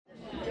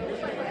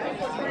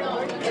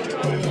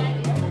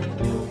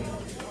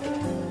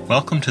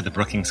Welcome to the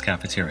Brookings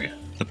Cafeteria,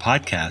 the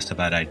podcast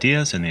about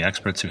ideas and the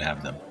experts who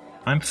have them.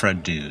 I'm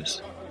Fred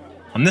Dews.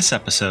 On this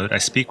episode, I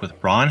speak with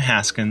Ron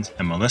Haskins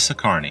and Melissa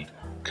Carney,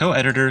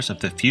 co-editors of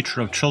the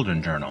Future of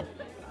Children Journal,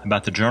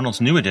 about the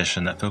journal's new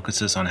edition that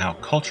focuses on how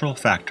cultural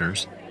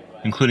factors,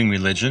 including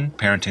religion,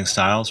 parenting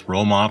styles,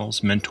 role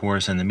models,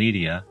 mentors, and the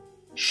media,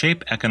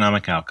 shape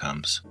economic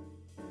outcomes.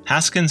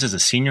 Haskins is a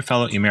senior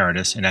fellow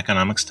emeritus in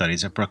economic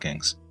studies at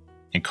Brookings,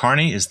 and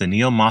Carney is the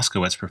Neil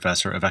Moskowitz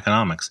Professor of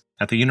Economics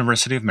at the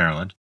University of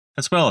Maryland,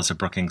 as well as a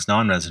Brookings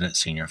non-resident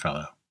senior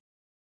fellow.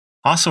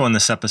 Also on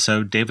this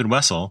episode, David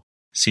Wessel,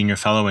 senior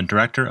fellow and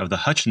director of the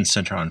Hutchins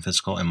Center on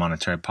Fiscal and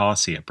Monetary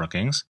Policy at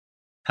Brookings,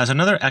 has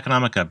another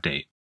economic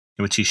update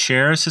in which he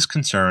shares his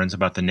concerns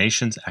about the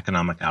nation's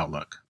economic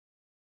outlook.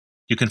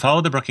 You can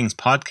follow the Brookings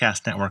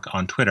Podcast Network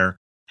on Twitter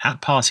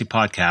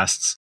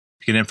 @PolicyPodcasts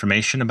to get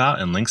information about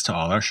and links to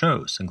all our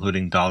shows,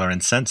 including Dollar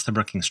and Cents, the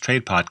Brookings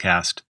Trade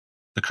Podcast,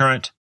 The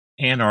Current,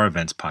 and our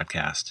Events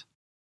Podcast.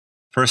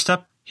 First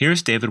up,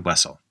 here's David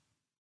Wessel.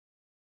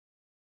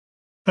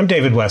 I'm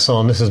David Wessel,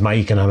 and this is my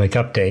economic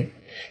update.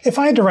 If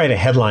I had to write a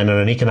headline on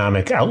an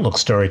economic outlook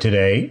story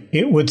today,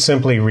 it would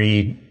simply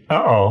read,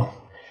 uh-oh.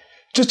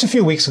 Just a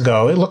few weeks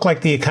ago, it looked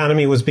like the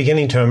economy was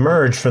beginning to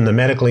emerge from the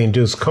medically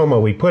induced coma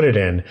we put it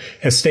in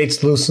as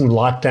states loosened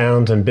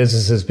lockdowns and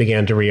businesses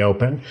began to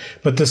reopen.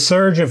 But the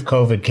surge of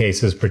COVID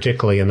cases,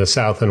 particularly in the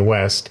South and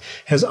West,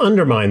 has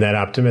undermined that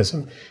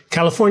optimism.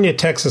 California,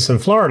 Texas, and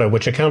Florida,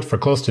 which account for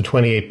close to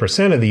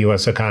 28% of the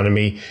U.S.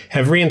 economy,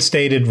 have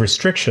reinstated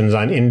restrictions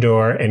on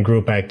indoor and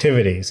group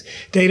activities.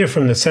 Data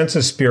from the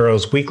Census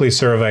Bureau's weekly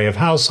survey of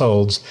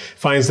households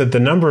finds that the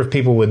number of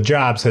people with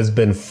jobs has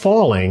been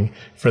falling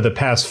for the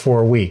past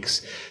 4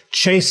 weeks.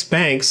 Chase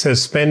Bank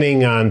says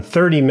spending on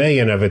 30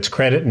 million of its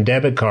credit and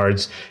debit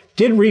cards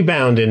did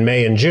rebound in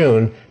May and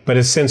June, but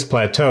has since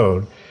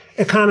plateaued.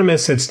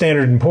 Economists at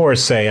Standard &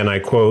 Poor's say, and I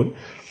quote,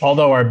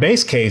 "Although our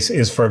base case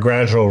is for a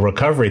gradual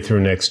recovery through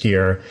next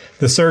year,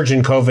 the surge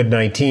in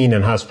COVID-19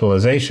 and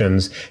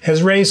hospitalizations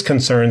has raised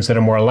concerns that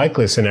a more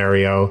likely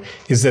scenario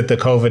is that the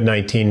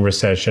COVID-19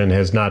 recession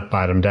has not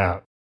bottomed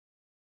out."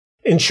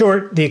 In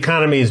short, the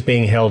economy is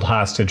being held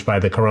hostage by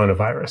the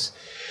coronavirus.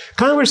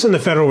 Congress and the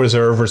Federal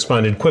Reserve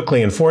responded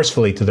quickly and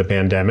forcefully to the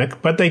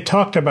pandemic, but they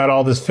talked about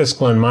all this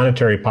fiscal and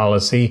monetary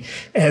policy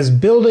as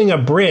building a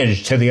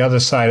bridge to the other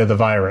side of the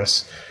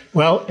virus.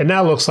 Well, it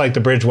now looks like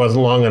the bridge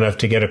wasn't long enough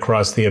to get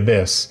across the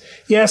abyss.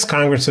 Yes,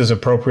 Congress has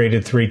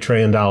appropriated $3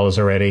 trillion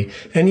already,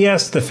 and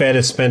yes, the Fed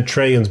has spent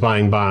trillions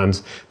buying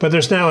bonds, but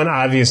there's now an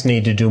obvious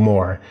need to do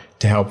more.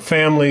 To help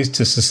families,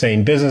 to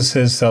sustain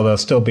businesses so they'll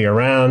still be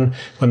around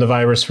when the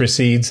virus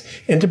recedes,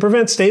 and to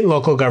prevent state and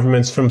local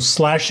governments from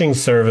slashing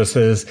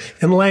services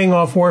and laying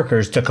off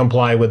workers to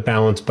comply with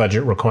balanced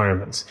budget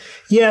requirements.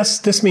 Yes,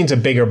 this means a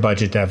bigger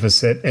budget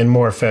deficit and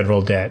more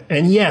federal debt.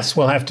 And yes,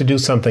 we'll have to do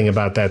something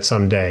about that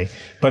someday.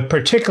 But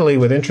particularly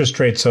with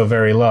interest rates so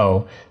very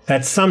low,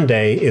 that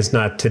someday is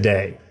not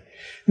today.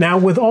 Now,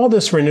 with all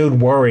this renewed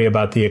worry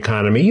about the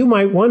economy, you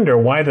might wonder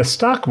why the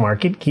stock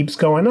market keeps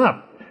going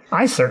up.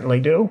 I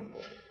certainly do.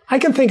 I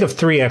can think of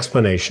 3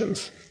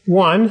 explanations.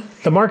 1,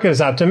 the market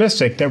is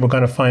optimistic that we're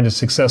going to find a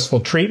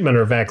successful treatment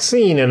or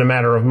vaccine in a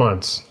matter of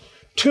months.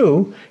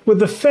 2, with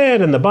the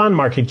Fed and the bond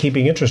market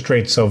keeping interest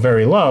rates so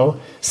very low,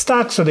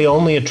 stocks are the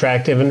only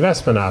attractive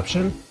investment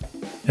option.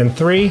 And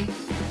 3,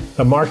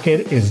 the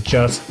market is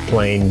just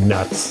plain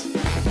nuts.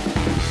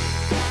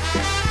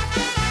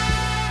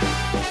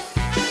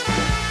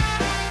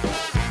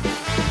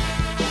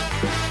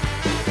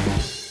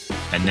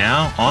 And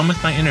now, on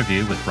with my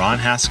interview with Ron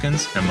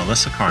Haskins and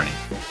Melissa Carney.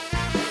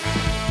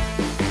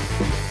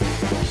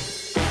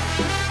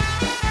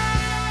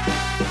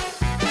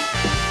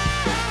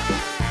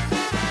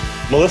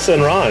 Melissa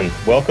and Ron,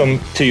 welcome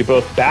to you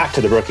both back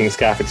to the Brookings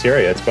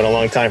Cafeteria. It's been a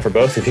long time for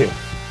both of you.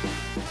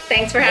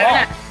 Thanks for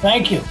having us.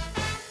 Thank you.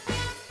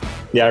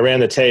 Yeah, I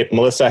ran the tape.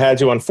 Melissa, I had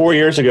you on 4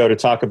 years ago to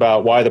talk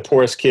about why the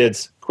poorest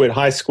kids quit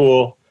high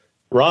school.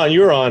 Ron,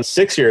 you were on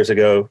 6 years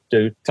ago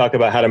to talk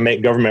about how to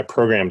make government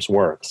programs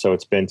work. So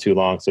it's been too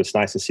long. So it's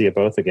nice to see you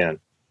both again.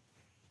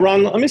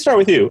 Ron, let me start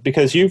with you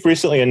because you've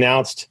recently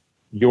announced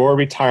your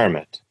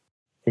retirement.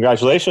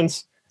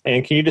 Congratulations.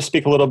 And can you just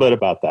speak a little bit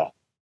about that?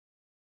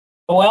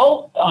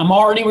 Well, I'm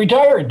already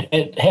retired.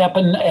 It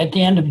happened at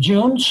the end of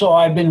June, so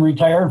I've been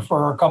retired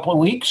for a couple of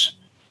weeks.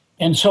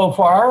 And so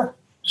far,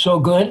 so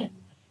good.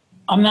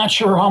 I'm not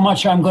sure how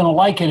much I'm going to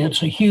like it.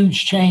 It's a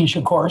huge change,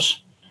 of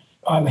course.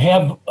 I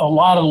have a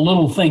lot of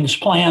little things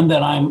planned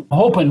that I'm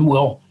hoping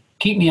will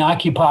keep me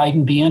occupied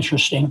and be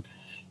interesting.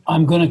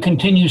 I'm going to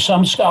continue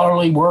some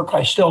scholarly work.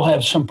 I still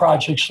have some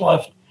projects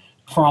left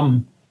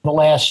from the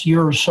last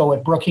year or so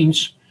at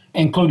Brookings,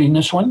 including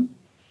this one.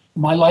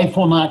 My life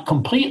will not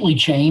completely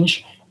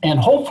change, and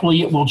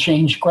hopefully it will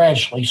change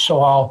gradually.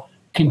 So I'll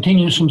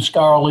continue some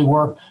scholarly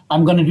work.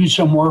 I'm going to do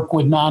some work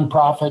with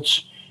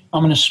nonprofits.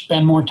 I'm going to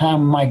spend more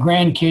time with my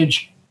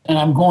grandkids, and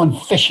I'm going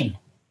fishing.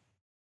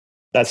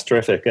 That's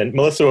terrific. And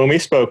Melissa, when we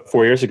spoke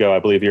 4 years ago, I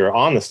believe you were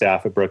on the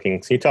staff at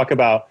Brookings. Can you talk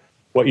about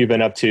what you've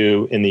been up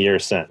to in the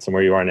years since and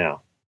where you are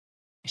now.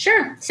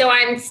 Sure. So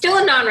I'm still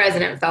a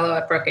non-resident fellow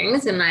at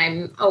Brookings, and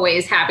I'm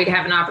always happy to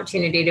have an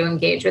opportunity to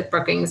engage with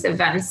Brookings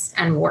events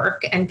and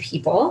work and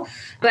people.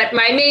 But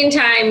my main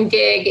time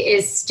gig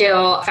is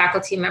still a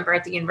faculty member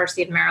at the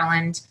University of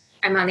Maryland.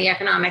 I'm on the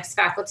economics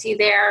faculty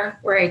there,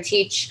 where I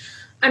teach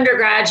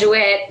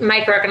undergraduate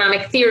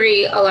microeconomic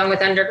theory along with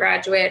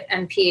undergraduate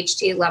and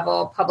PhD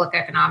level public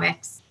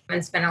economics,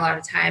 and spend a lot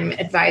of time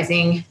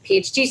advising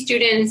PhD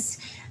students.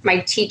 My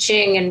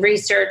teaching and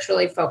research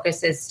really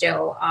focuses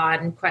still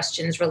on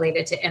questions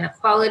related to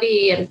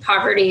inequality and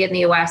poverty in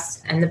the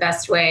U.S. and the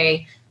best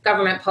way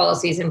government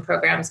policies and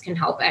programs can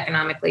help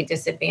economically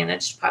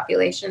disadvantaged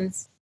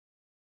populations.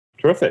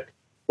 Terrific.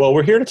 Well,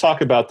 we're here to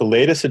talk about the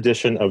latest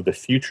edition of The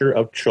Future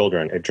of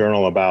Children, a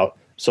journal about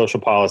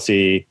social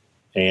policy,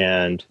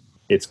 and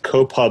it's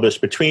co-published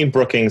between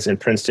Brookings and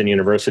Princeton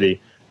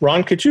University.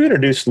 Ron, could you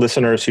introduce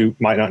listeners who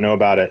might not know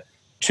about it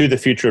to the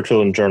Future of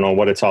Children Journal,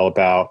 what it's all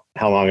about,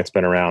 how long it's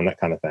been around, that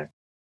kind of thing?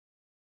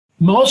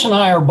 Melissa and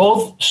I are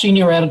both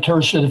senior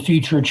editors of the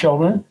Future of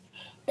Children,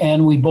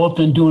 and we've both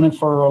been doing it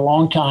for a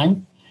long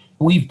time.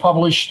 We've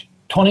published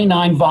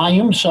 29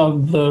 volumes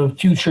of the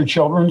Future of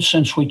Children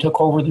since we took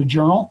over the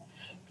journal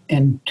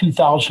in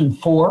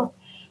 2004.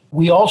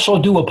 We also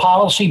do a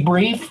policy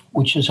brief,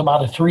 which is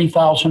about a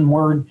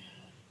 3,000-word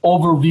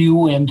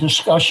overview and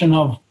discussion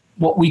of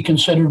what we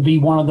consider to be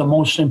one of the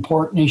most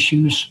important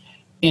issues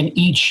in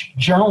each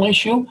journal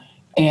issue,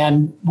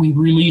 and we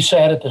release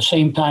that at the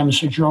same time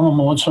as the journal.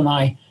 Melissa and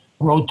I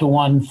wrote the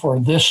one for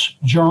this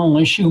journal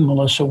issue.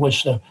 Melissa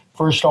was the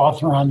first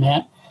author on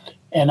that,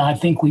 and I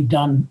think we've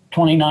done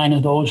 29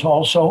 of those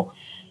also,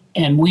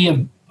 and we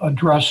have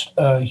addressed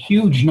a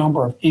huge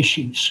number of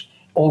issues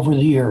over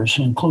the years,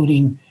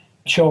 including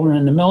children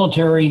in the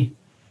military,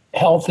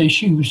 health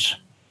issues,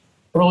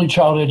 early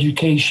child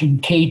education,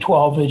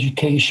 K-12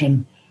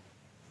 education,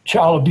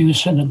 child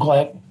abuse and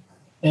neglect,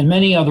 and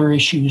many other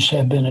issues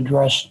have been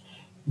addressed.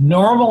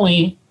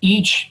 Normally,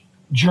 each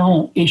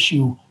journal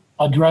issue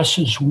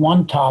addresses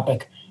one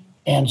topic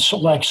and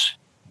selects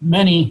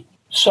many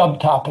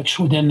subtopics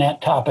within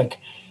that topic,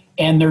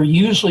 and there are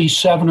usually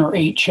 7 or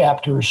 8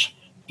 chapters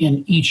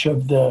in each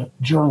of the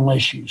journal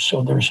issues.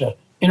 So there's an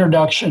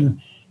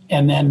introduction,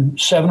 and then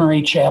 7 or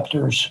 8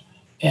 chapters,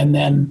 and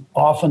then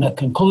often a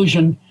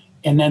conclusion,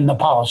 and then the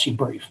policy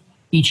brief.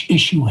 Each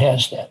issue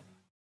has that.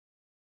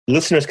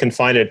 Listeners can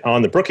find it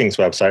on the Brookings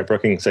website,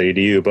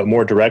 brookings.edu, but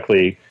more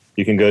directly,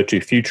 you can go to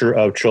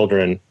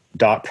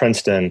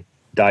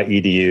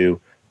futureofchildren.princeton.edu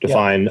to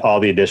find all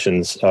the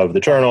editions of the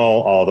journal,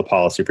 all the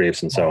policy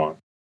briefs, and so on.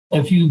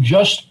 If you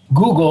just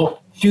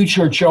Google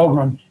Future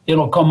Children,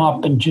 it'll come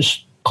up, and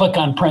just click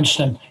on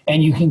Princeton,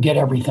 and you can get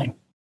everything.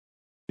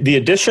 The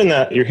edition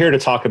that you're here to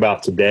talk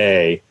about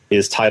today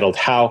is titled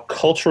How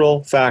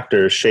Cultural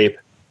Factors Shape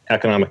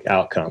Economic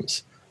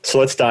Outcomes. So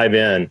let's dive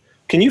in.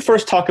 Can you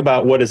first talk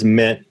about what is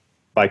meant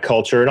by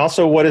culture and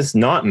also what is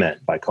not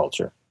meant by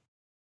culture?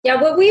 Yeah,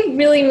 what we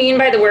really mean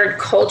by the word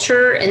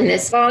culture in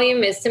this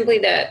volume is simply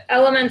the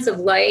elements of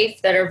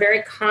life that are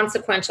very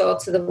consequential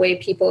to the way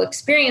people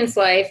experience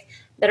life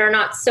that are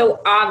not so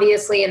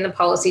obviously in the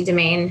policy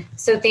domain.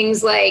 So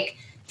things like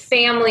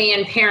family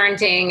and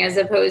parenting as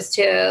opposed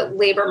to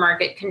labor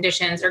market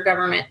conditions or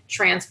government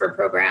transfer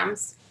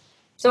programs.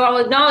 So I'll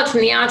acknowledge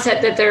from the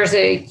outset that there's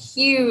a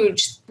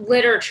huge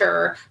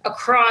literature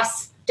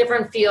across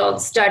different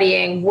fields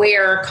studying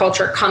where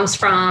culture comes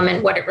from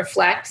and what it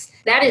reflects.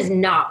 That is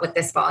not what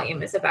this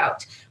volume is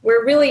about.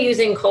 We're really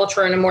using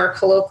culture in a more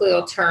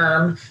colloquial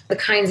term, the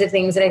kinds of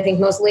things that I think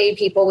most lay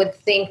people would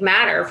think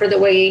matter for the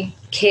way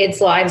kids'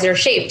 lives are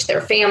shaped,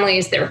 their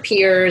families, their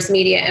peers,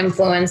 media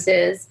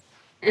influences.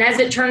 And as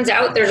it turns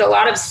out, there's a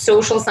lot of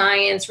social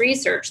science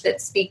research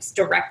that speaks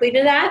directly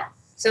to that.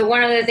 So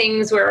one of the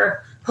things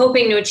we're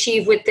hoping to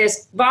achieve with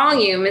this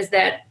volume is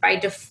that by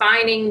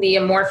defining the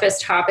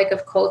amorphous topic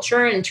of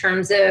culture in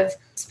terms of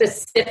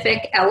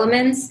specific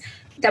elements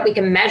that we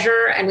can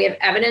measure and we have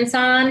evidence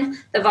on,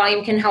 the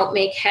volume can help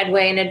make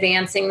headway in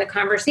advancing the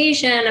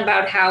conversation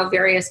about how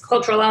various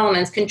cultural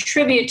elements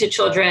contribute to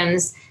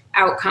children's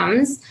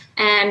outcomes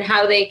and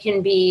how they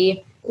can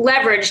be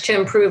leveraged to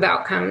improve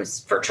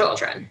outcomes for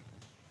children.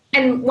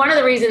 And one of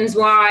the reasons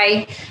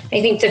why I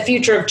think The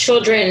Future of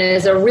Children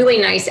is a really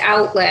nice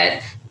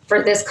outlet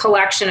for this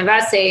collection of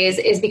essays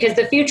is because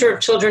The Future of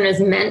Children is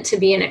meant to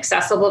be an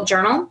accessible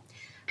journal,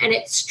 and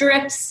it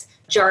strips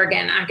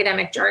jargon,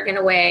 academic jargon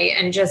away,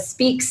 and just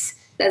speaks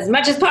as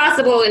much as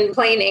possible in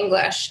plain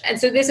English. And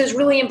so this is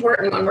really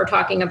important when we're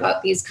talking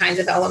about these kinds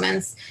of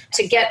elements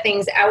to get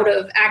things out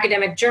of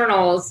academic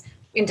journals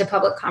into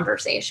public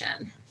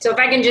conversation. So if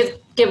I can just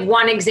give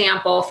one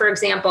example, for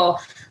example,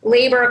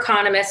 labor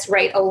economists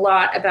write a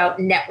lot about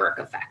network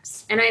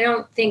effects. And I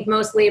don't think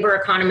most labor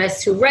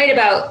economists who write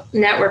about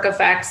network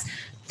effects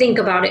think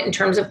about it in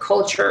terms of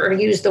culture or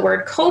use the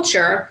word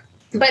culture.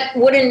 But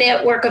what a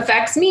network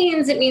effects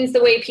means, it means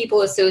the way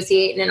people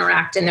associate and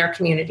interact in their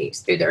communities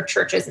through their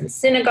churches and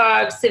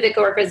synagogues, civic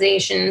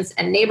organizations,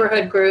 and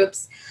neighborhood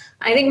groups.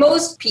 I think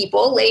most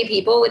people, lay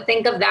people, would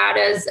think of that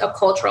as a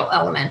cultural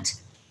element.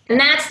 And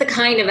that's the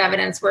kind of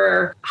evidence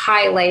we're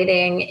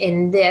highlighting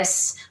in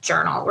this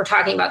journal. We're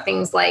talking about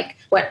things like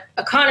what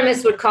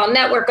economists would call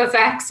network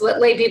effects, what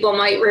lay people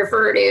might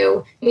refer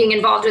to being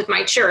involved with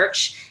my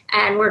church.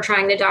 And we're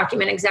trying to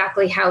document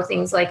exactly how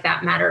things like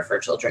that matter for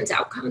children's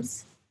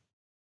outcomes.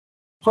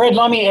 Fred,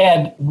 let me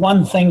add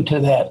one thing to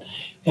that.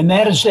 And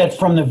that is that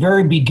from the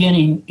very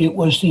beginning, it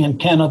was the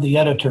intent of the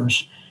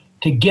editors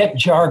to get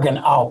jargon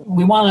out.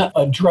 We want to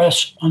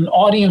address an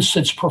audience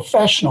that's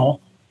professional,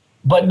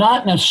 but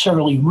not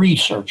necessarily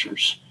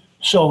researchers.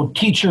 So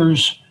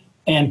teachers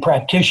and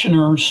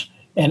practitioners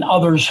and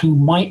others who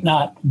might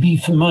not be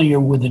familiar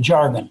with the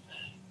jargon.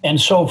 And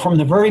so from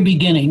the very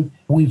beginning,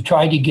 we've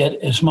tried to get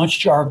as much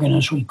jargon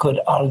as we could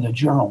out of the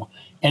journal.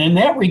 And in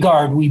that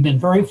regard, we've been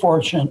very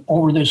fortunate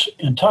over this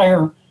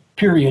entire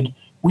period.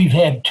 We've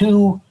had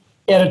 2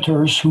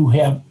 editors who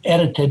have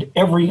edited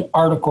every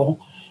article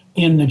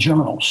in the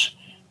journals.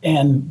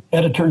 And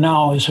editor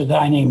now is a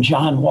guy named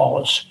John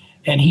Wallace.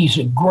 And he's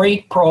a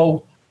great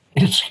pro.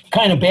 It's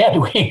kind of bad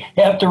we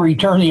have to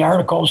return the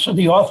articles to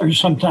the authors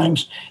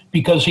sometimes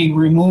because he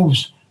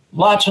removes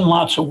lots and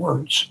lots of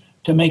words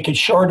to make it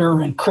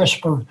shorter and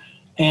crisper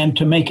and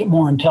to make it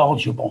more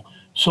intelligible.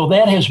 So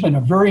that has been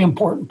a very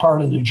important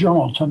part of the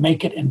journal, to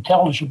make it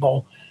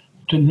intelligible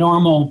to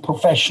normal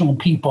professional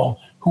people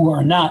who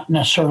are not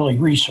necessarily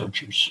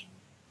researchers.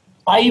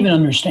 I even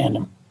understand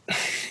them.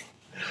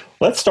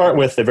 Let's start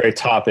with the very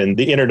top in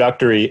the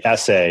introductory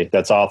essay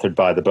that's authored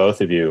by the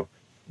both of you,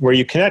 where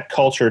you connect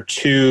culture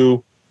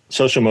to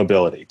social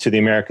mobility, to the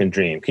American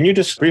dream. Can you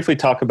just briefly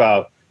talk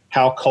about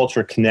how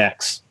culture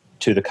connects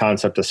to the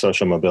concept of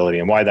social mobility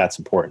and why that's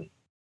important?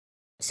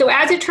 So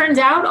as it turns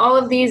out, all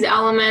of these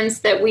elements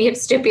that we have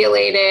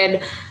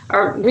stipulated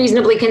are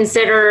reasonably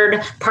considered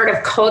part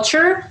of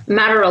culture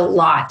matter a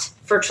lot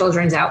for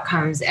children's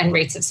outcomes and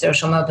rates of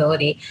social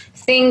mobility.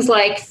 Things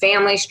like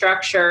family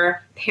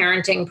structure,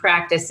 parenting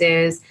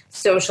practices,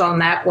 social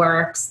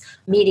networks,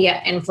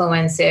 media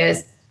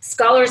influences.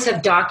 Scholars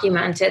have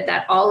documented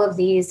that all of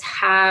these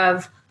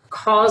have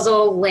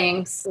causal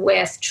links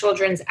with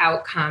children's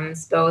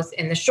outcomes, both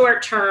in the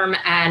short term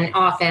and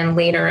often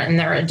later in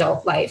their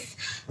adult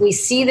life. We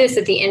see this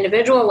at the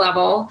individual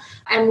level,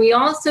 and we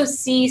also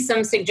see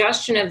some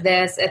suggestion of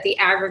this at the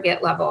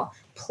aggregate level.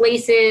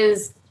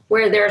 Places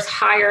where there's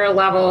higher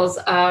levels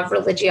of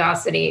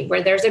religiosity,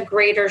 where there's a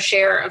greater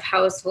share of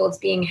households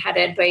being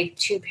headed by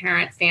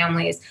 2-parent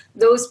families,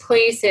 those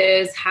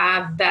places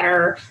have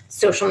better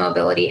social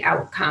mobility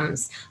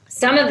outcomes.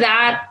 Some of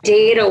that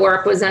data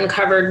work was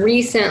uncovered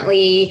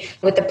recently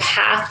with the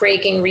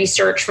path-breaking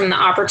research from the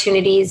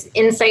Opportunities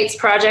Insights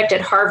Project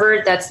at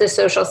Harvard. That's the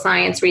social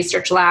science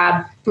research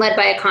lab led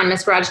by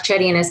economist Raj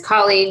Chetty and his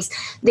colleagues.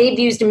 They've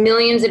used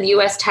millions of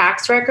U.S.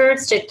 tax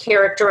records to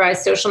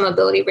characterize social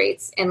mobility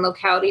rates in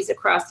localities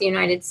across the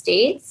United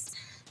States.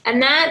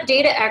 And that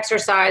data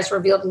exercise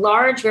revealed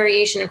large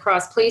variation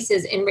across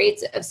places in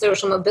rates of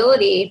social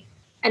mobility.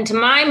 And to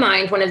my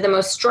mind, one of the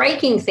most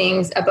striking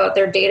things about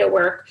their data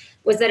work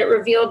was that it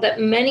revealed that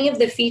many of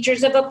the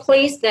features of a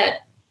place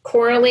that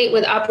correlate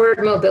with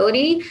upward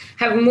mobility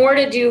have more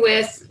to do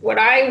with what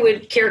I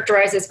would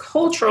characterize as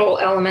cultural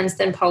elements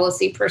than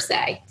policy per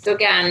se. So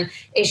again,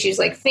 issues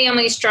like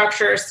family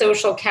structure,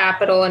 social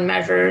capital, and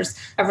measures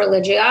of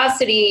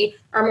religiosity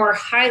are more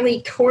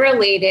highly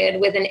correlated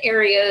with an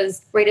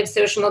area's rate of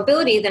social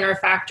mobility than are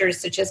factors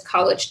such as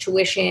college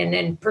tuition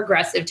and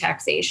progressive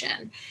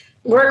taxation.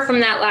 Work from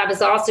that lab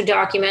has also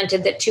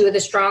documented that 2 of the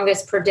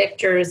strongest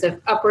predictors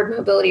of upward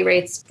mobility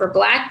rates for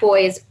Black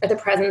boys are the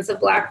presence of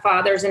Black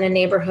fathers in a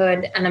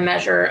neighborhood and a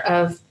measure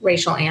of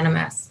racial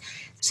animus.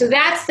 So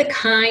that's the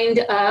kind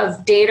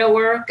of data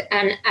work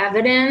and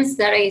evidence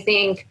that I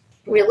think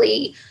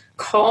really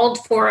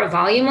called for a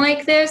volume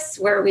like this,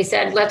 where we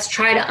said, let's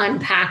try to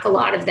unpack a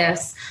lot of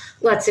this.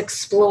 Let's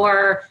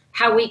explore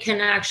how we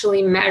can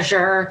actually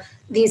measure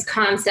these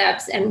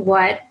concepts and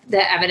what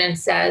the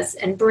evidence says,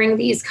 and bring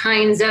these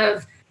kinds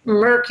of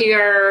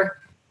murkier,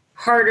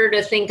 harder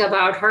to think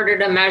about, harder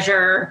to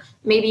measure,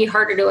 maybe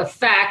harder to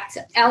affect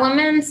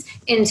elements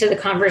into the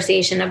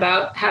conversation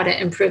about how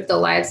to improve the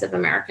lives of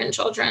American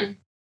children.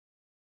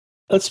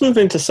 Let's move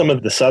into some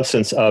of the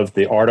substance of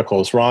the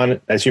articles. Ron,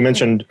 as you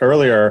mentioned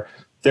earlier,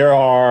 there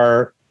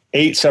are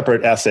 8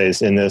 separate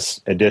essays in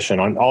this edition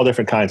on all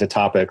different kinds of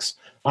topics.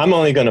 I'm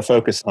only going to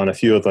focus on a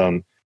few of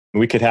them.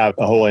 We could have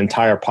a whole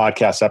entire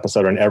podcast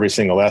episode on every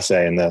single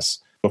essay in this.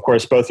 Of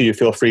course, both of you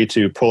feel free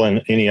to pull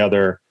in any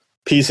other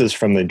pieces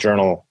from the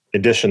journal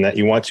edition that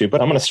you want to,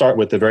 but I'm going to start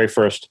with the very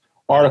first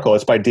article.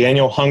 It's by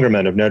Daniel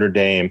Hungerman of Notre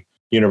Dame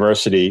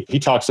University. He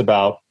talks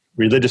about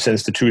religious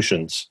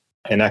institutions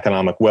and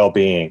economic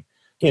well-being.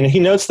 And he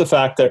notes the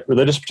fact that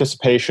religious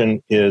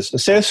participation is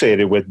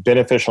associated with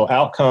beneficial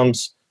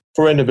outcomes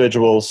for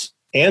individuals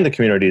and the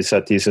communities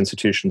that these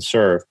institutions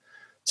serve.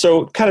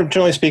 So kind of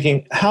generally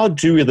speaking, how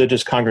do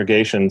religious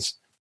congregations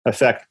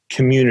affect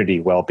community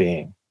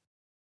well-being?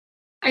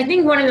 I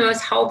think one of the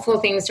most helpful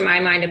things to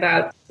my mind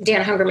about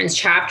Dan Hungerman's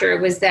chapter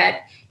was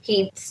that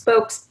He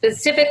spoke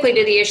specifically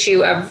to the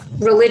issue of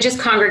religious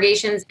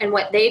congregations and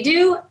what they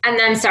do, and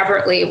then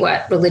separately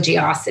what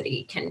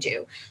religiosity can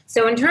do.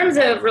 So in terms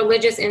of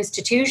religious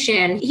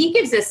institution, he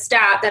gives a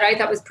stat that I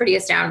thought was pretty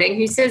astounding.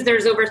 He says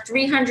there's over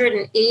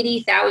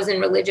 380,000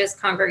 religious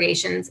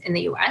congregations in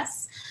the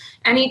U.S.,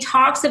 and he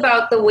talks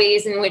about the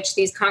ways in which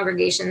these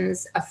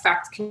congregations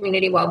affect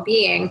community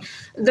well-being.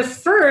 The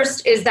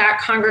first is that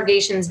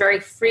congregations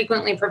very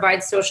frequently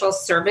provide social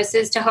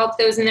services to help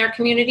those in their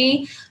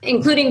community,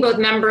 including both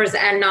members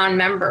and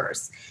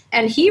non-members.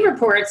 And he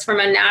reports from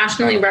a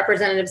nationally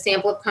representative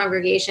sample of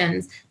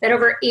congregations that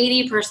over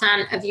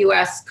 80% of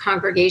U.S.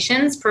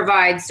 congregations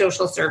provide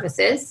social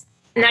services.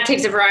 And that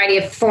takes a variety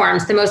of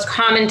forms. The most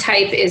common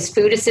type is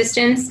food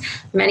assistance.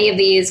 Many of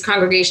these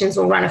congregations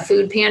will run a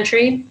food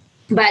pantry.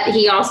 But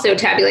he also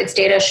tabulates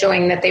data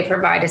showing that they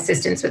provide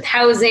assistance with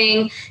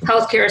housing,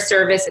 healthcare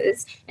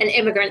services, and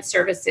immigrant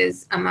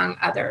services, among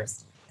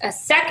others. A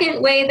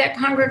second way that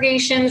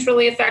congregations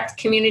really affect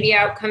community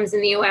outcomes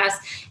in the U.S.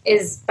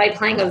 is by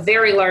playing a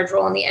very large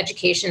role in the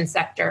education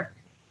sector.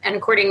 And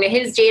according to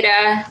his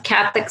data,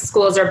 Catholic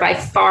schools are by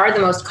far the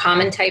most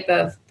common type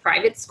of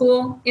private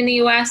school in the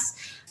U.S.,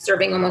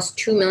 serving almost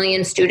 2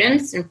 million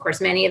students. And of course,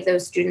 many of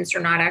those students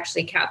are not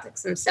actually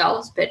Catholics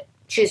themselves, but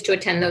choose to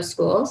attend those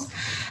schools.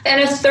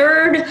 And a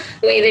third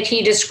way that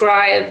he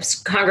describes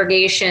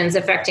congregations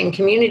affecting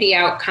community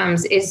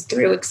outcomes is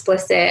through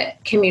explicit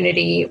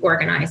community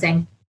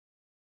organizing.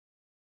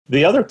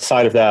 The other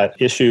side of that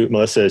issue,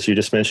 Melissa, as you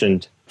just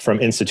mentioned, from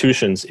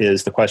institutions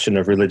is the question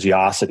of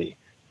religiosity.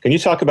 Can you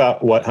talk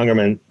about what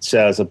Hungerman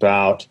says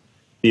about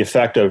the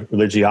effect of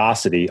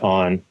religiosity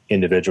on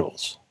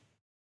individuals?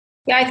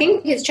 Yeah, I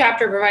think his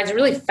chapter provides a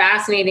really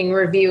fascinating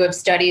review of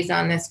studies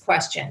on this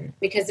question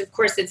because, of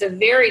course, it's a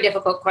very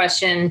difficult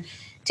question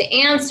to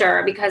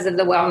answer because of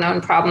the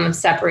well-known problem of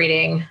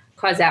separating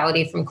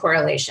causality from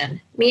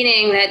correlation,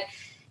 meaning that,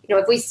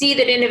 if we see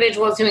that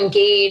individuals who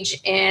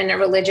engage in a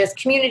religious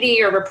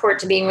community or report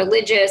to being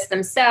religious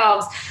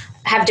themselves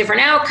have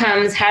different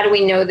outcomes, how do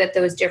we know that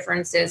those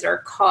differences are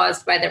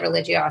caused by the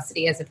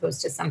religiosity as opposed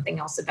to something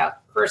else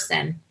about the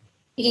person?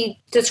 He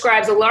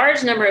describes a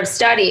large number of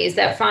studies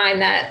that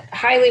find that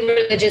highly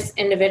religious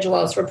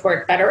individuals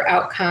report better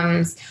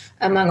outcomes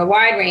among a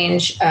wide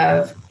range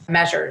of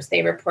measures.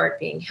 They report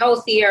being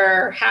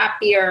healthier,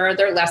 happier,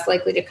 they're less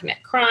likely to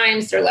commit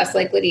crimes, they're less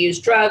likely to use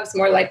drugs,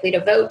 more likely to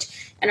vote,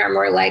 and are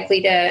more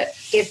likely to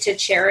give to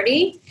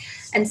charity.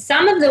 And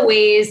some of the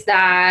ways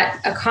that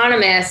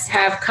economists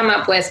have come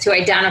up with to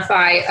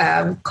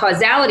identify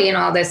causality in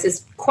all this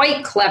is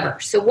quite clever.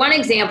 So one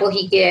example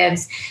he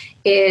gives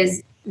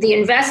is the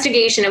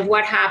investigation of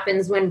what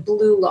happens when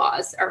blue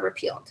laws are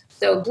repealed.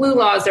 So blue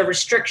laws are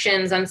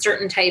restrictions on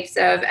certain types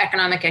of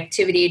economic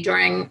activity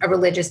during a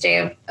religious day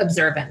of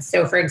observance.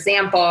 So for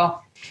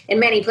example, in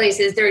many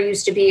places, there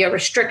used to be a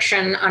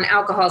restriction on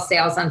alcohol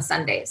sales on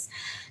Sundays.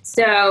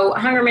 So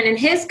Hungerman and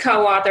his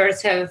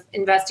co-authors have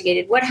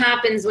investigated what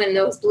happens when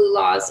those blue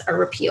laws are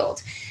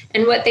repealed.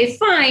 And what they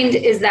find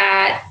is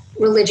that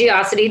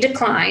religiosity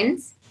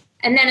declines.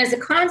 And then as a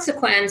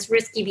consequence,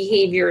 risky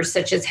behaviors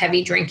such as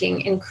heavy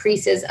drinking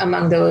increases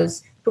among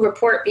those who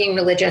report being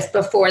religious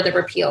before the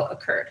repeal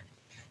occurred.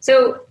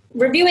 So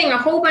reviewing a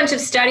whole bunch of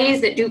studies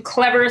that do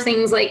clever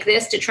things like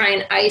this to try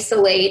and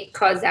isolate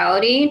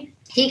causality,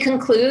 he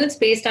concludes,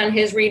 based on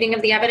his reading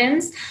of the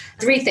evidence,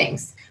 3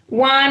 things.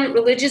 1,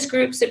 religious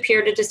groups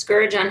appear to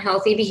discourage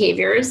unhealthy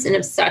behaviors and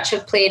as such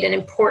have played an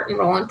important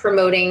role in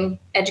promoting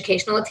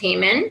educational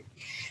attainment.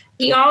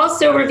 He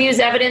also reviews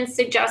evidence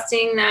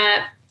suggesting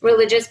that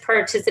religious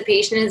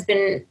participation has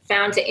been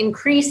found to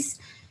increase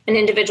an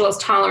individual's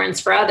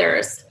tolerance for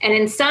others. And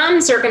in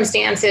some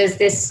circumstances,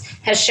 this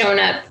has shown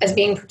up as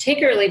being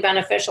particularly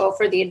beneficial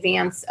for the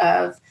advance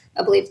of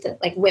a belief that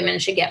women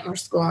should get more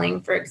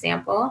schooling, for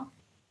example.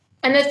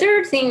 And the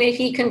third thing that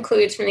he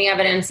concludes from the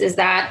evidence is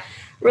that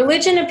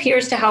religion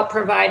appears to help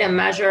provide a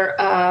measure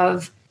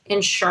of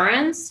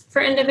insurance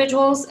for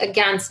individuals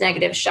against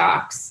negative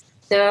shocks.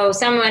 So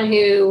someone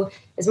who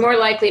is more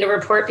likely to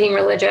report being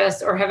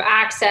religious or have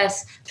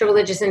access to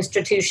religious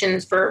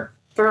institutions for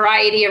a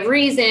variety of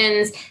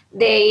reasons,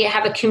 they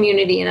have a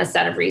community and a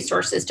set of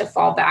resources to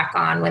fall back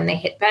on when they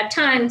hit bad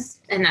times,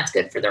 and that's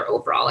good for their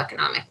overall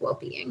economic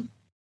well-being.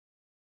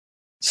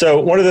 So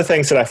one of the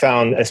things that I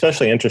found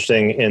especially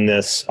interesting in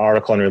this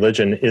article on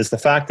religion is the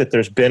fact that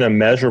there's been a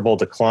measurable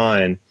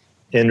decline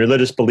in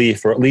religious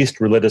belief, or at least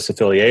religious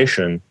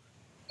affiliation,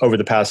 over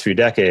the past few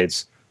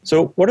decades.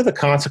 So what are the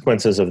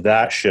consequences of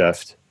that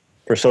shift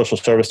for social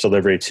service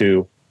delivery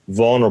to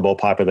vulnerable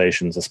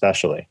populations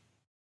especially?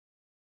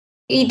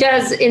 He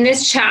does, in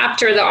this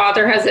chapter, the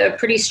author has a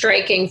pretty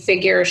striking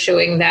figure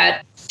showing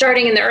that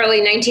starting in the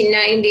early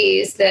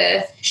 1990s,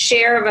 the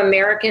share of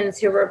Americans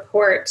who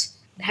report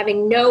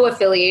having no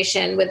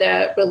affiliation with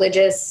a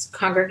religious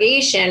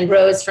congregation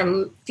rose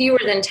from fewer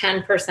than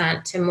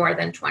 10% to more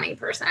than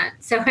 20%.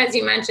 So as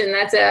you mentioned,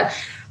 that's a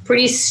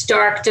pretty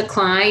stark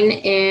decline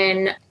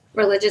in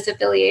religious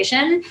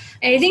affiliation.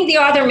 And I think the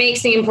author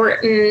makes the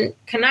important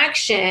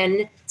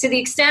connection To the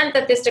extent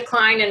that this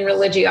decline in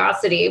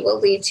religiosity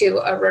will lead to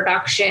a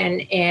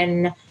reduction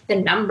in the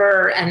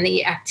number and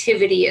the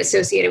activity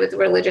associated with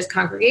religious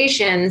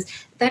congregations,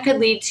 that could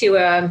lead to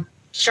a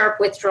sharp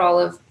withdrawal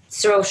of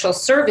social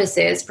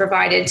services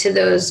provided to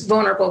those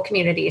vulnerable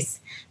communities.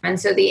 And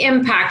so the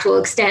impact will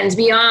extend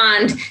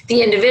beyond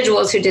the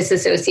individuals who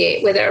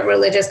disassociate with a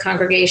religious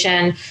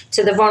congregation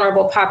to the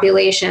vulnerable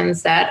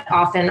populations that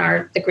often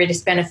are the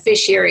greatest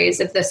beneficiaries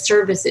of the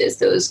services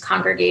those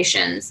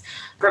congregations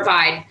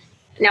provide.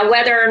 Now,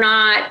 whether or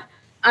not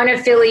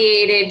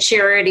unaffiliated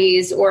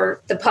charities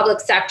or the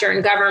public sector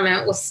and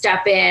government will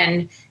step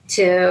in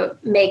to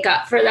make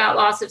up for that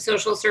loss of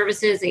social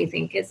services, I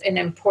think is an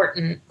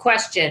important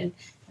question.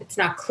 It's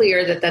not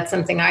clear that that's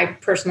something I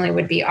personally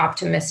would be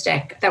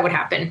optimistic that would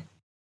happen.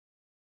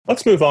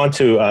 Let's move on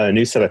to a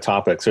new set of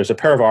topics. There's a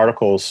pair of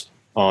articles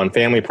on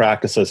family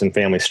practices and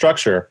family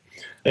structure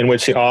in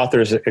which the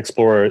authors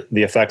explore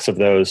the effects of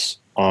those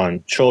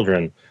on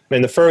children.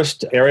 In the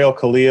first, Ariel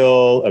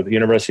Khalil of the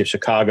University of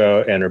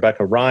Chicago and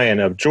Rebecca Ryan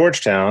of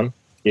Georgetown,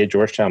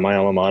 my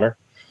alma mater,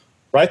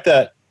 write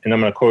that, and I'm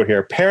going to quote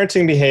here,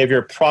 parenting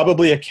behavior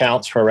probably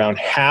accounts for around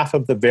half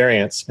of the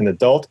variance in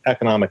adult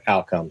economic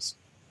outcomes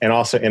and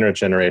also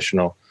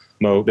intergenerational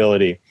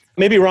mobility.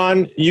 Maybe,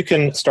 Ron, you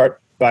can start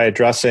by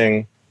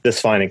addressing this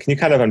finding. Can you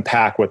kind of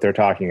unpack what they're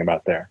talking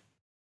about there?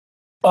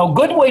 A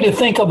good way to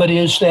think of it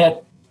is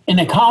that in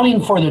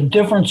accounting for the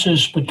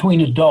differences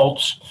between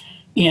adults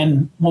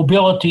in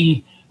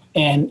mobility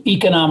and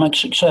economic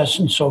success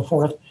and so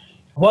forth,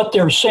 what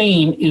they're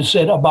saying is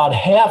that about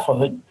half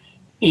of it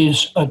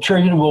is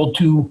attributable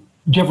to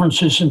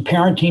differences in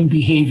parenting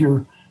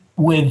behavior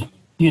with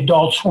the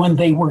adults when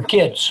they were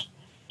kids.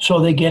 So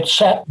they get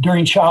set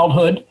during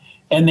childhood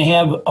and they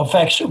have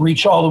effects that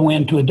reach all the way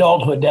into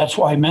adulthood. That's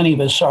why many of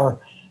us are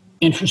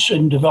interested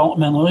in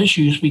developmental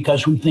issues,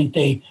 because we think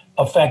they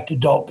affect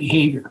adult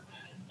behavior.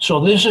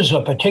 So this is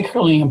a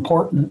particularly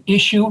important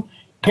issue.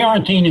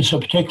 Parenting is a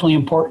particularly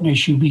important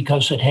issue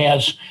because it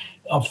has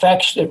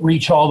effects that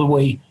reach all the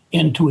way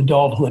into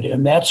adulthood.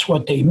 And that's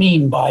what they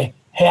mean by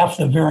half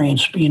the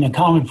variance being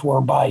accounted for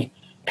by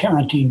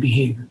parenting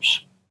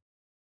behaviors.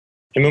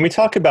 And when we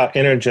talk about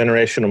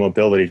intergenerational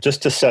mobility,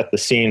 just to set the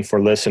scene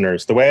for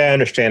listeners, the way I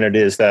understand it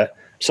is that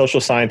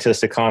social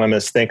scientists,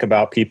 economists think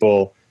about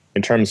people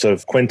in terms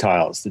of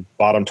quintiles, the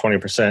bottom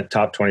 20%,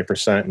 top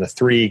 20%, and the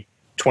three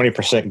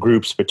 20%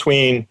 groups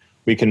between.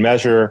 We can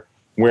measure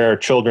where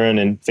children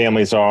and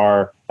families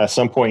are at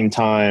some point in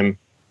time.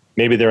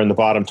 Maybe they're in the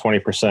bottom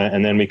 20%,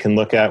 and then we can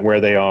look at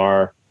where they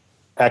are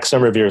X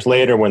number of years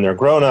later when they're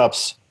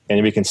grown-ups,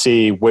 and we can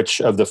see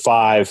which of the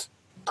 5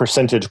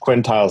 percentage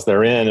quintiles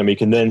they're in, and we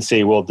can then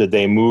see, well, did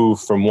they move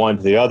from one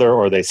to the other,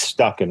 or are they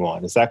stuck in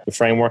one? Is that the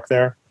framework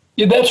there?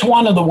 Yeah, that's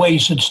one of the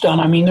ways it's done.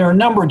 I mean, there are a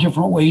number of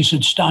different ways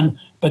it's done,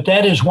 but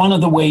that is one of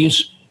the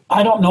ways.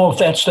 I don't know if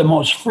that's the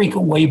most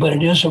frequent way, but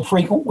it is a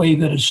frequent way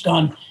that it's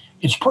done.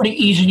 It's pretty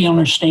easy to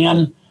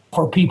understand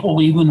for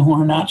people even who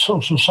are not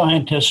social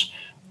scientists.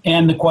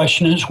 And the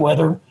question is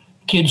whether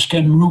kids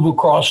can move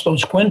across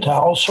those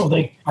quintiles. So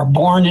they are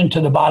born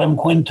into the bottom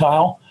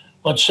quintile.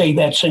 Let's say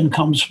that's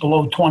incomes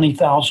below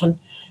 $20,000.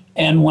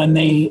 And when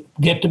they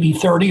get to be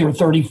 30 or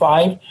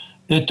 35,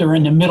 that they're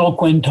in the middle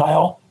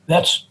quintile.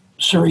 That's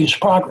serious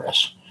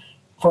progress.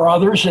 For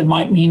others, it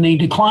might mean they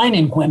decline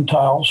in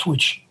quintiles,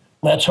 which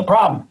that's a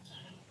problem.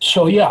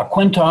 So yeah,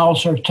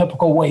 quintiles are a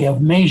typical way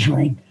of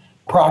measuring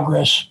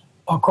progress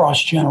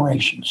across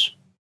generations.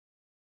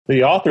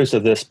 The authors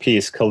of this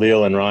piece,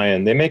 Khalil and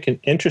Ryan, they make an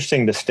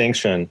interesting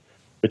distinction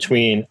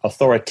between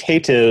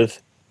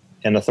authoritative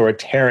and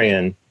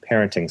authoritarian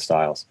parenting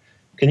styles.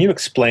 Can you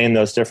explain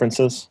those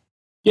differences?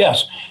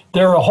 Yes,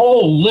 there are a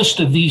whole list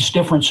of these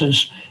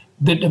differences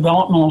that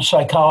developmental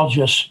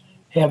psychologists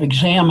have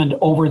examined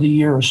over the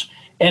years,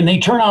 and they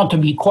turn out to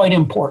be quite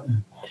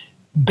important.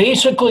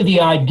 Basically,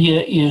 the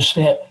idea is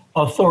that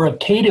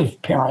authoritative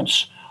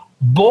parents,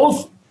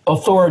 both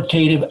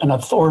authoritative and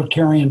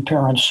authoritarian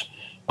parents,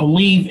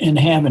 believe in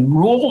having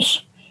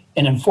rules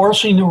and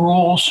enforcing the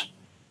rules.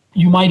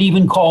 You might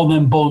even call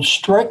them both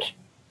strict,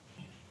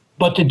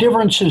 but the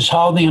difference is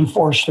how they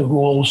enforce the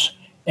rules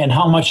and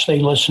how much they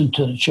listen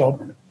to the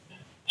children.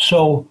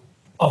 So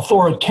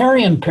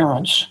authoritarian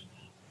parents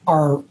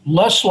are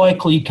less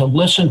likely to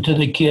listen to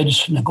the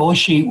kids,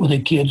 negotiate with the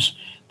kids.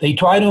 They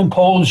try to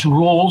impose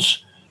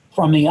rules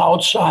from the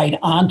outside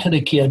onto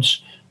the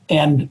kids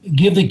and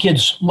give the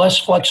kids less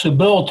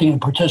flexibility in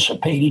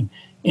participating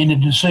in the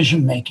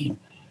decision making.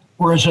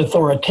 Whereas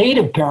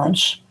authoritative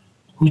parents,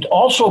 who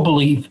also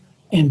believe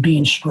in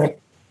being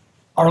strict,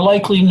 are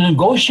likely to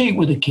negotiate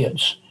with the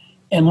kids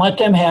and let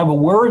them have a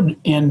word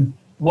in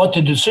what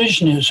the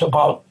decision is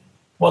about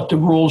what the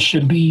rules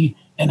should be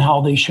and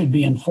how they should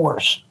be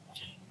enforced.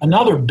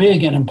 Another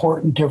big and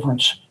important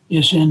difference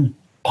is in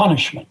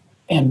punishment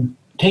and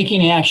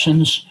taking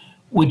actions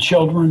with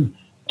children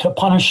to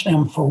punish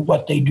them for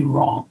what they do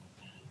wrong.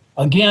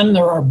 Again,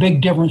 there are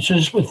big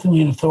differences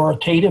between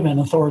authoritative and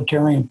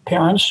authoritarian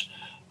parents.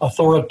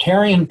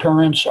 Authoritarian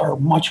parents are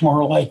much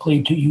more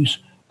likely to use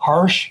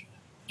harsh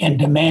and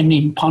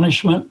demanding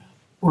punishment,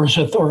 whereas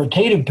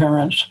authoritative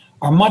parents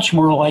are much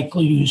more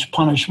likely to use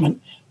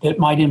punishment that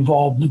might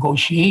involve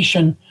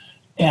negotiation.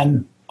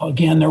 And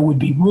again, there would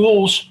be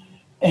rules,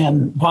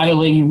 and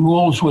violating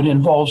rules would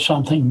involve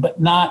something,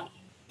 but not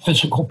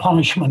physical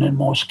punishment in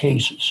most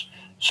cases.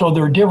 So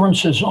there are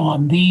differences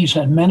on these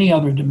and many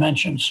other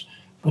dimensions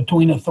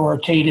between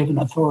authoritative and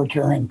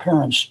authoritarian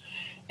parents.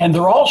 And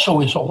there also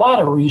is a lot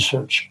of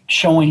research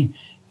showing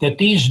that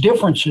these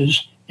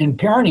differences in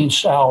parenting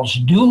styles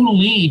do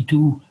lead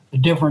to the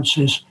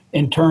differences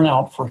in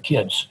turnout for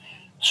kids.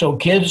 So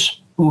kids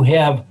who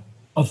have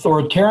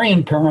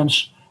authoritarian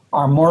parents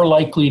are more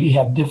likely to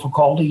have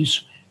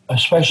difficulties,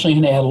 especially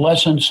in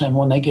adolescence, and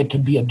when they get to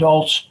be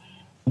adults,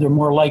 they're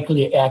more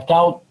likely to act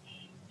out.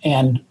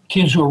 And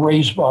kids who are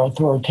raised by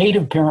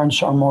authoritative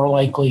parents are more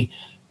likely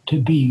to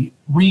be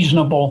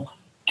reasonable,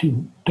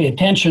 to pay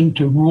attention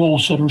to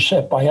rules that are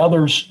set by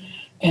others,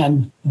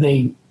 and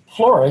they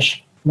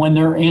flourish when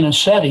they're in a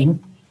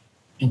setting,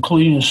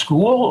 including a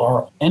school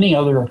or any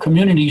other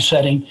community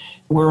setting,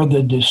 where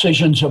the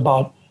decisions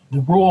about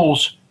the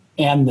rules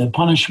and the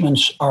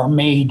punishments are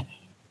made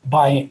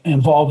by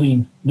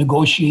involving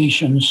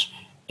negotiations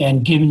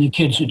and giving the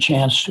kids a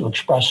chance to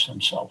express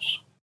themselves.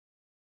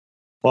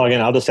 Well,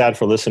 again, I'll just add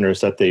for listeners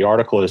that the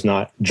article is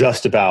not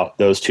just about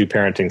those two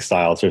parenting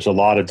styles. There's a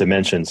lot of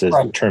dimensions, is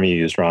the term you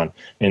used, Ron,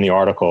 in the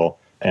article.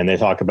 And they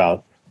talk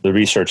about the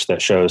research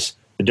that shows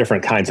the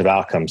different kinds of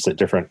outcomes that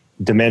different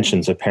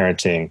dimensions of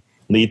parenting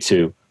lead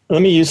to.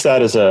 Let me use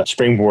that as a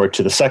springboard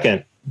to the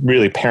second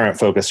really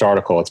parent-focused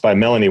article. It's by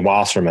Melanie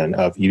Wasserman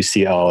of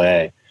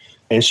UCLA.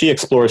 And she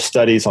explores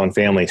studies on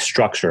family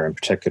structure in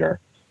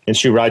particular. And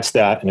she writes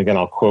that, and again,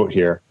 I'll quote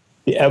here,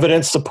 "The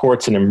evidence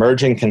supports an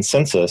emerging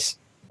consensus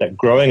that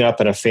growing up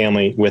in a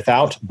family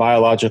without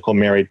biological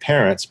married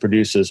parents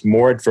produces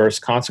more adverse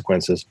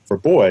consequences for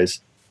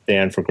boys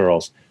than for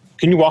girls."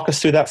 Can you walk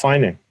us through that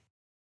finding?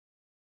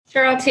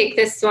 Sure, I'll take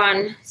this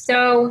one.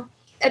 So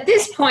at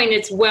this point,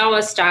 it's well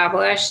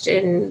established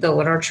in the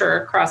literature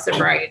across a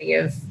variety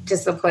of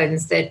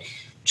disciplines that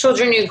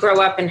children who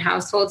grow up in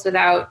households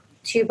without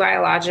two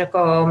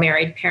biological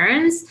married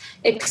parents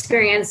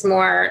experience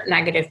more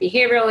negative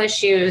behavioral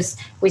issues.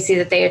 We see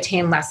that they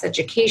attain less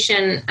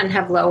education and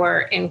have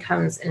lower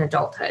incomes in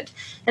adulthood.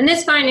 And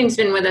this finding's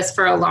been with us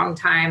for a long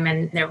time,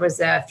 and there was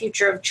a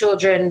Future of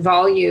Children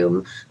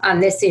volume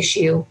on this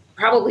issue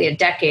probably a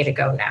decade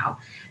ago now.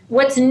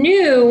 What's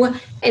new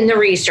in the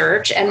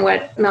research and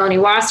what Melanie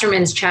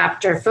Wasserman's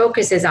chapter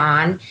focuses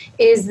on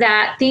is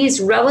that these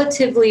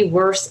relatively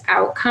worse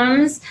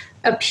outcomes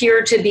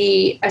appear to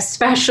be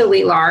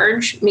especially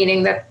large,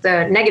 meaning that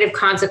the negative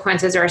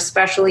consequences are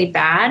especially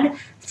bad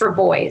for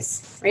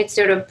boys, right?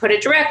 So to put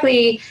it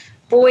directly,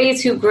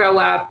 boys who grow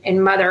up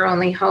in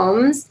mother-only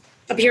homes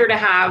appear to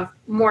have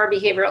more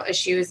behavioral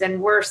issues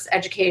and worse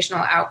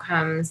educational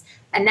outcomes.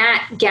 And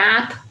that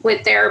gap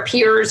with their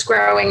peers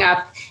growing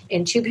up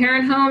in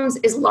two-parent homes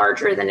is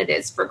larger than it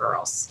is for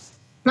girls.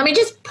 Let me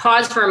just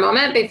pause for a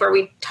moment before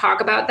we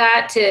talk about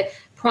that to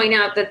point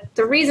out that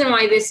the reason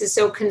why this is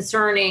so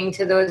concerning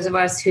to those of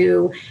us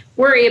who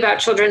worry about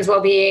children's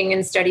well-being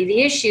and study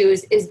the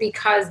issues is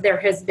because there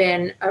has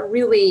been a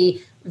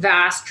really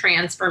vast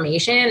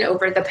transformation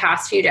over the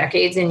past few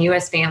decades in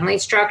U.S. family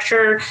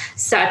structure,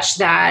 such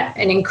that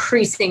an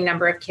increasing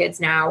number of kids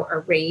now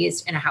are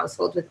raised in a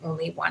household with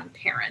only one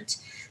parent.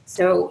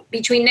 So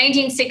between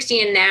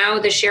 1960 and now,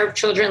 the share of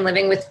children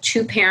living with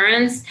two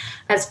parents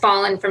has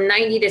fallen from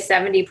 90 to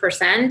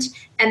 70%,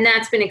 and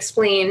that's been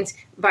explained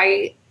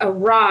by a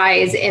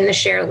rise in the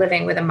share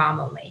living with a mom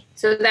only.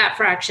 So that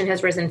fraction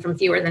has risen from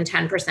fewer than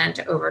 10%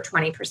 to over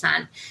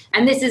 20%.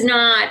 And this is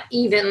not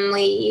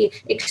evenly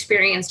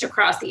experienced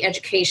across the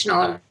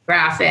educational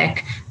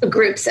graphic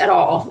groups at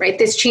all, right?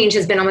 This change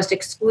has been almost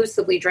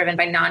exclusively driven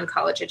by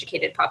non-college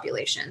educated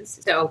populations.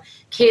 So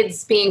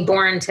kids being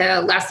born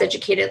to less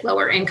educated,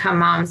 lower income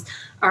moms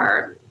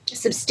are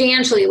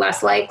substantially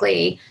less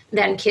likely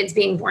than kids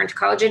being born to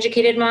college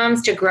educated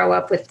moms to grow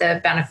up with the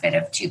benefit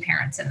of two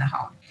parents in the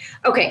home.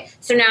 Okay,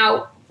 so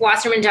now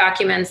Wasserman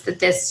documents that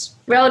this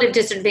relative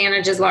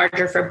disadvantage is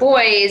larger for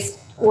boys.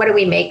 What do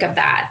we make of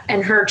that?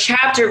 And her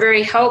chapter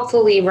very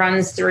helpfully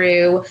runs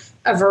through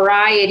a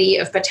variety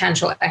of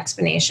potential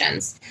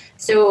explanations.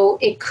 So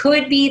it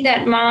could be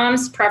that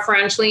moms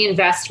preferentially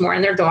invest more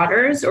in their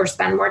daughters or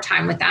spend more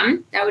time with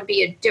them. That would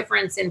be a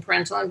difference in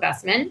parental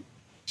investment.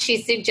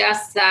 She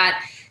suggests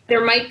that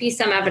there might be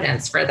some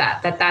evidence for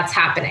that that's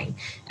happening.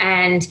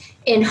 And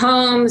in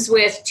homes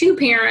with two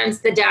parents,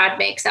 the dad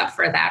makes up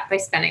for that by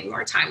spending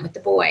more time with the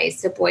boys.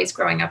 So boys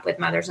growing up with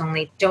mothers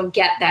only don't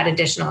get that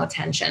additional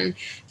attention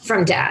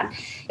from dad.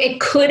 It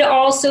could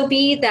also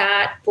be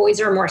that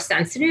boys are more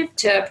sensitive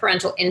to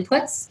parental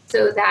inputs,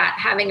 so that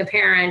having a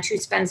parent who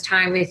spends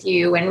time with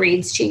you and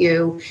reads to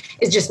you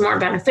is just more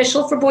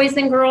beneficial for boys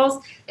than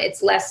girls.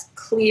 It's less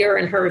clear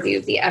in her view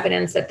of the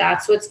evidence that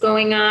that's what's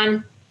going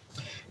on.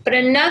 But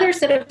another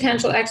set of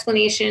potential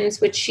explanations,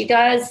 which she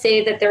does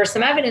say that there's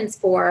some evidence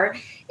for,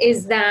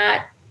 is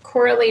that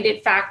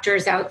correlated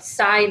factors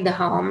outside the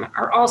home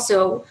are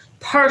also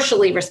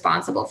partially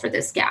responsible for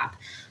this gap.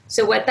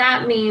 So what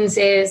that means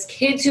is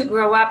kids who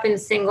grow up in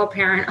single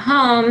parent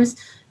homes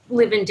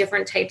live in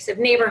different types of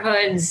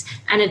neighborhoods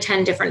and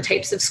attend different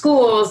types of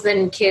schools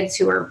than kids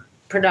who are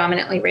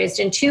predominantly raised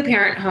in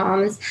two-parent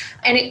homes.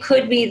 And it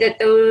could be that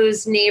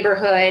those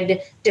neighborhood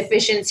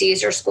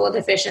deficiencies or school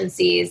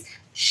deficiencies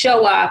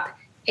show up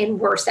in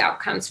worse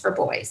outcomes for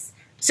boys.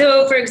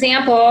 So, for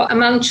example,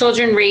 among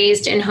children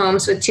raised in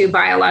homes with two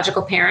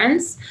biological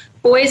parents,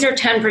 boys are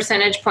 10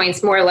 percentage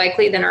points more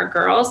likely than are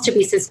girls to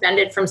be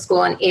suspended from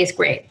school in 8th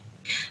grade.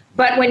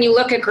 But when you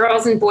look at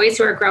girls and boys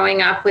who are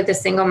growing up with a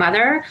single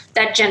mother,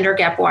 that gender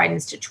gap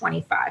widens to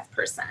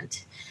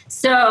 25%.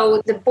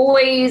 So the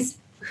boys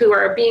who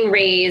are being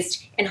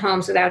raised in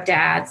homes without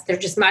dads, they're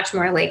just much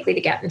more likely to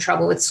get in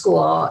trouble with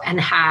school and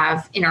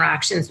have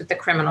interactions with the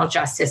criminal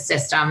justice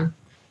system.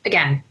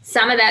 Again,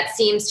 some of that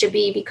seems to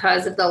be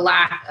because of the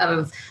lack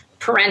of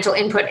parental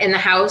input in the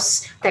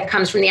house that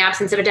comes from the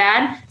absence of a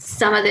dad.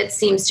 Some of it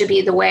seems to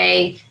be the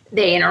way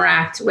they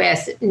interact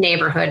with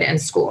neighborhood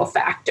and school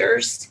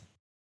factors.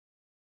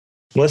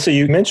 Melissa,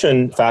 you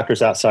mentioned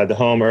factors outside the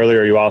home.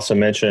 Earlier, you also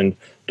mentioned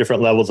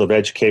different levels of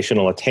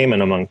educational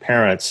attainment among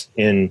parents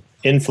in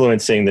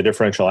influencing the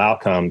differential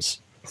outcomes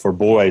for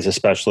boys,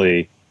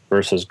 especially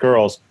versus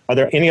girls. Are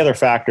there any other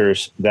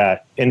factors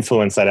that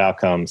influence that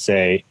outcome,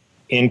 say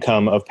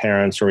income of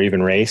parents or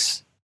even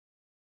race?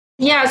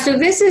 Yeah, so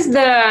this is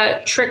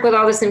the trick with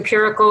all this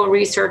empirical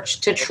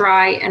research to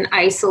try and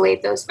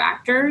isolate those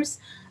factors.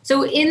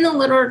 So in the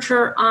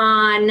literature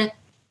on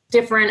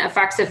different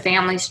effects of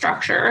family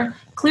structure,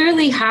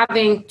 clearly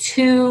having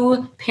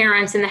two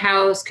parents in the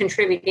house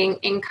contributing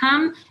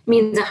income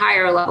means a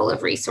higher level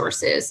of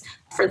resources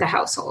for the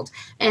household.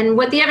 And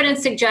what the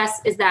evidence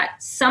suggests is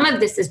that some of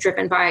this is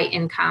driven by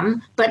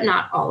income, but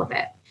not all of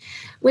it.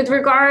 With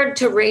regard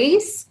to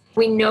race,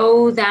 we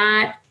know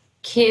that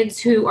kids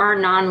who are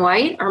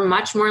non-white are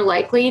much more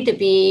likely to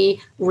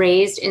be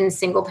raised in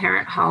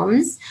single-parent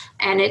homes.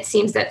 And it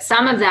seems that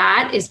some of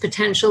that is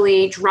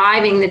potentially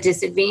driving the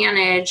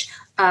disadvantage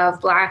of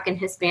Black and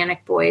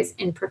Hispanic boys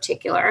in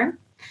particular.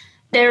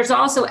 There's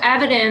also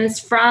evidence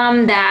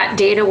from that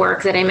data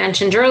work that I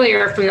mentioned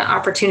earlier from the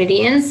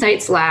Opportunity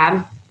Insights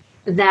Lab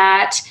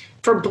that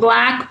for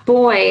Black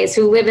boys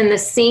who live in the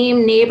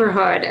same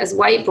neighborhood as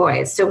white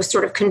boys, so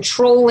sort of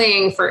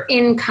controlling for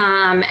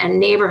income and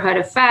neighborhood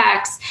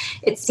effects,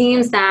 it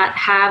seems that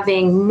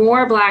having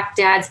more Black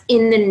dads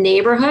in the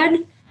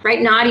neighborhood,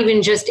 right, not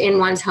even just in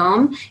one's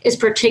home, is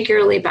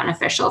particularly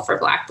beneficial for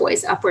Black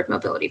boys' upward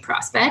mobility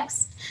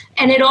prospects.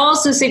 And it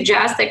also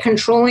suggests that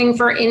controlling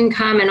for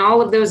income and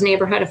all of those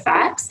neighborhood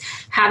effects,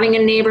 having a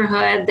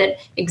neighborhood that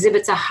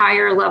exhibits a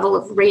higher level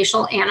of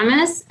racial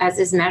animus, as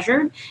is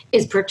measured,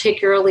 is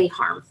particularly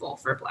harmful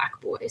for Black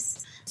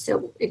boys.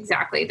 So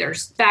exactly,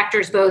 there's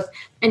factors both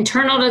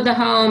internal to the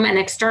home and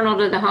external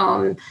to the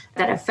home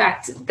that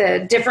affect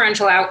the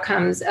differential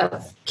outcomes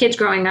of kids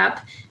growing up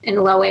in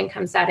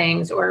low-income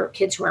settings or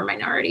kids who are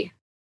minority.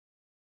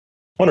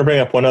 I want to bring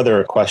up one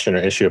other question or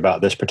issue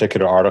about this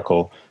particular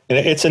article. And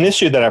it's an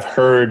issue that I've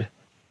heard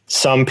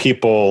some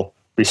people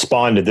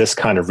respond to this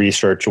kind of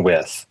research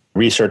with.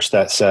 Research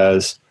that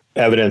says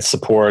evidence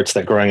supports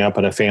that growing up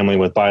in a family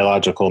with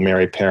biological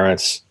married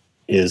parents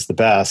is the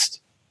best.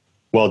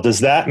 Well, does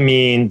that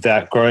mean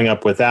that growing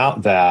up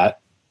without that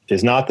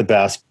is not the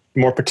best?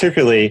 More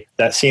particularly,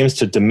 that seems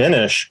to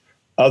diminish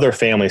other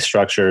family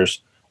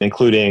structures,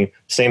 including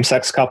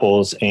same-sex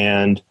couples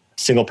and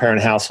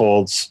single-parent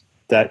households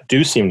that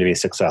do seem to be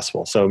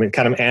successful. So, I mean,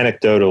 kind of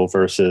anecdotal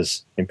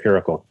versus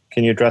empirical.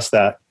 Can you address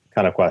that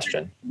kind of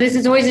question? This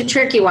is always a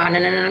tricky one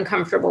and an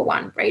uncomfortable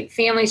one, right?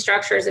 Family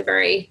structure is a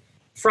very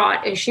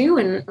fraught issue,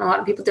 and a lot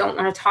of people don't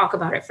want to talk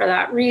about it for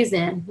that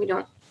reason. We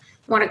don't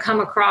want to come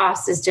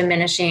across as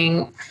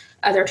diminishing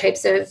other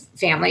types of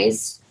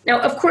families. Now,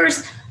 of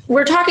course,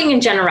 we're talking in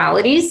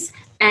generalities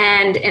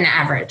and an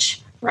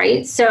average,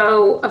 right?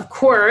 So, of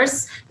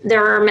course,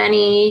 there are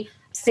many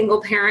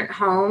single-parent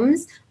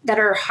homes that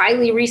are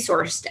highly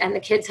resourced and the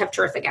kids have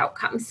terrific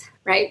outcomes,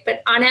 right?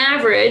 But on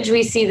average,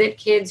 we see that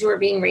kids who are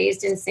being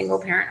raised in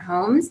single-parent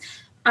homes,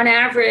 on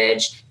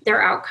average,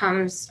 their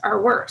outcomes are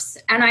worse.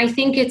 And I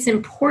think it's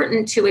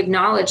important to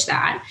acknowledge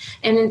that.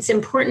 And it's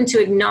important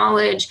to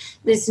acknowledge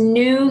this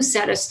new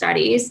set of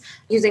studies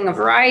using a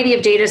variety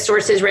of data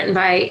sources written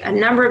by a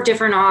number of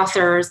different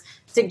authors,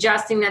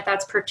 suggesting that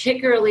that's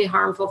particularly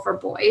harmful for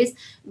boys,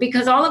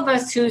 because all of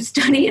us who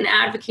study and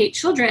advocate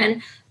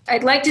children,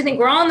 I'd like to think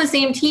we're all on the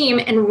same team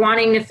and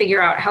wanting to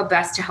figure out how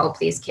best to help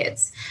these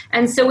kids.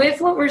 And so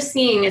if what we're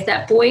seeing is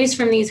that boys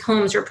from these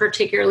homes are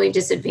particularly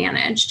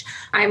disadvantaged,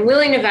 I'm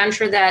willing to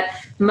venture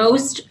that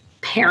most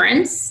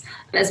parents,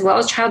 as well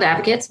as child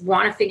advocates,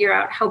 want to figure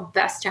out how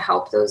best to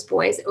help those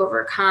boys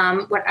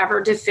overcome whatever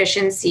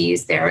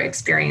deficiencies they're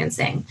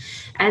experiencing.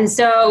 And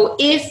so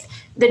if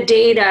the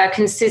data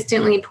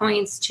consistently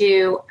points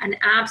to an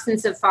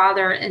absence of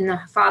fathers in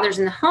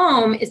the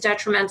home is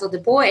detrimental to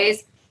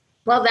boys,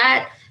 well,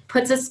 that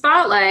puts a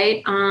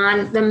spotlight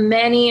on the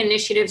many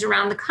initiatives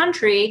around the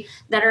country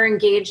that are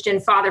engaged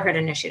in fatherhood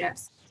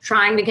initiatives,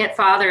 trying to get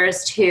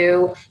fathers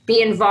to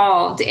be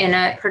involved in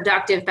a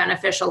productive,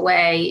 beneficial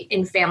way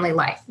in family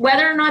life,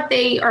 whether or not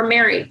they are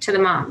married to the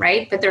mom,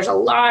 right? But there's a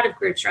lot of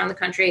groups around the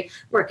country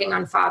working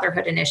on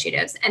fatherhood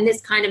initiatives. And this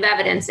kind of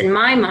evidence, in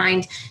my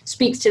mind,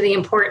 speaks to the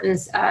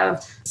importance of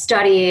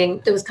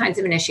studying those kinds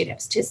of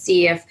initiatives to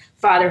see if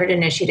fatherhood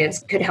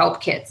initiatives could help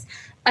kids.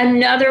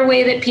 Another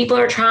way that people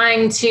are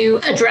trying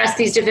to address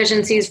these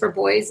deficiencies for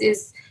boys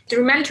is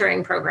through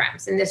mentoring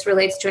programs. And this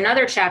relates to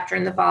another chapter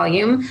in the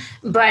volume.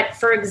 But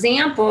for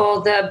example,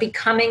 the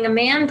Becoming a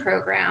Man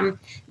program,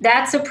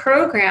 that's a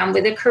program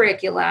with a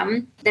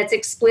curriculum that's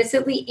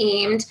explicitly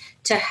aimed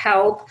to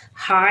help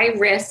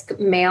high-risk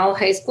male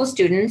high school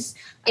students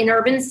in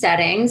urban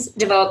settings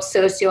develop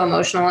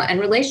socio-emotional and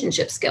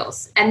relationship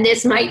skills. And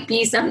this might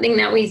be something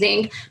that we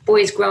think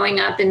boys growing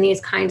up in these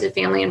kinds of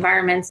family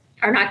environments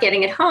are not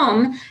getting at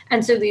home.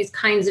 And so these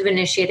kinds of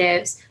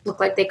initiatives look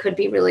like they could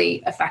be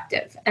really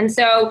effective. And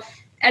so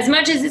as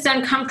much as it's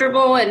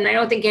uncomfortable, and I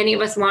don't think any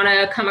of us want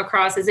to come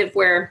across as if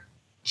we're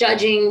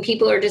judging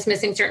people or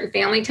dismissing certain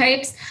family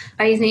types,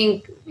 I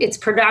think it's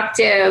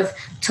productive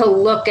to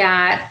look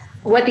at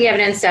what the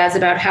evidence says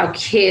about how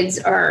kids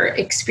are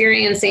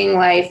experiencing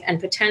life and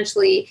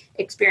potentially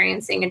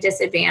experiencing a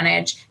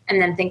disadvantage, and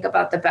then think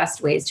about the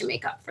best ways to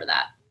make up for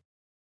that.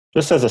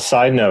 Just as a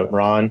side note,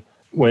 Ron,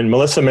 when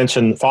Melissa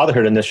mentioned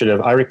Fatherhood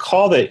Initiative, I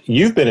recall that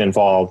you've been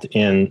involved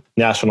in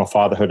National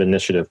Fatherhood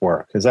Initiative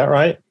work. Is that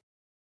right?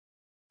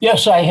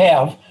 Yes, I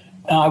have.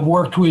 I've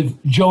worked with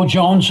Joe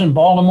Jones in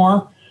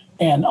Baltimore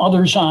and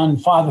others on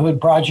fatherhood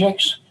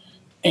projects.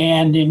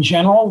 And in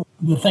general,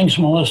 the things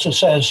Melissa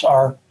says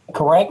are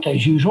correct,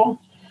 as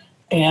usual.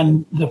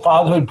 And the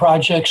fatherhood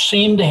projects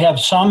seem to have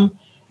some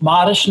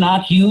modest,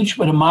 not huge,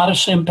 but a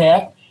modest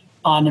impact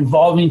on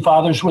involving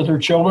fathers with their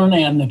children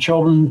and the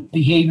children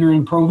behavior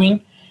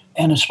improving.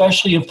 And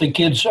especially if the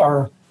kids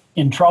are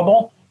in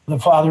trouble, the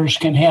fathers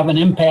can have an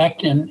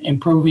impact in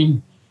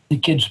improving the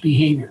kids'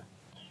 behavior.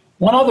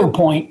 One other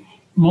point,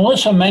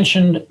 Melissa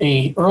mentioned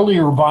an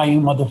earlier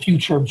volume of The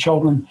Future of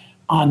Children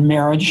on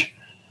marriage.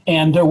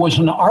 And there was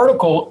an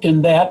article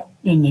in that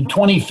in the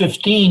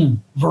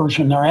 2015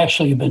 version. There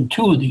actually have been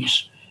two of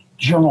these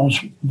journals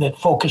that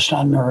focused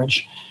on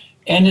marriage.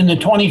 And in the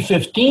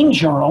 2015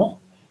 journal,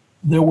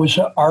 there was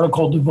an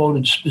article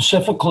devoted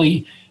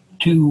specifically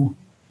to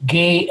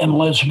gay and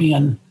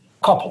lesbian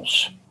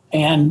couples.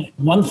 And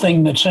one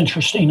thing that's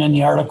interesting in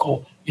the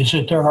article is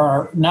that there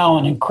are now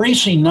an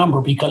increasing number,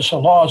 because the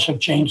laws have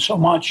changed so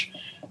much,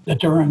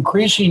 that there are an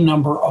increasing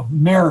number of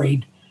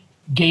married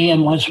gay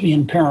and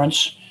lesbian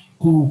parents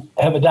who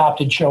have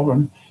adopted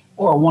children,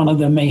 or one of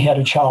them may have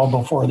had a child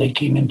before they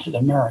came into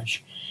the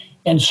marriage.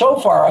 And so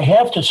far, I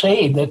have to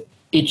say that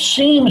it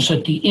seems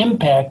that the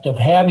impact of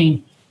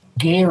having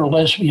gay or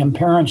lesbian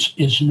parents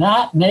is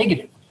not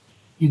negative.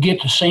 You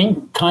get the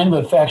same kind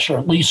of effects, or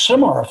at least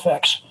similar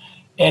effects,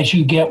 as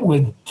you get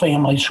with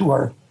families who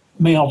are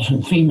males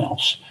and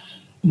females.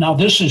 Now,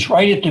 this is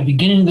right at the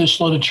beginning of this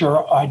literature.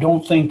 I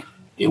don't think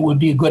it would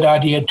be a good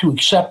idea to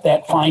accept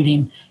that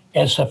finding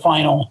as the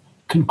final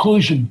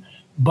conclusion.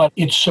 But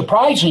it's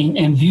surprising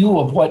in view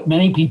of what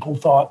many people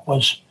thought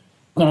was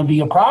going to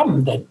be a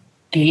problem, that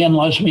gay and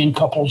lesbian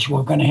couples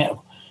were going to have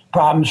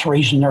problems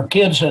raising their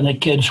kids and the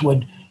kids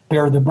would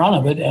bear the brunt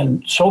of it.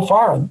 And so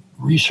far,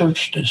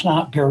 research does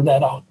not bear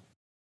that out.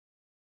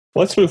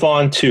 Let's move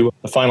on to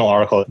the final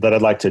article that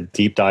I'd like to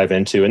deep dive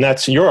into. And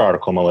that's your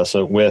article,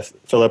 Melissa, with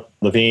Philip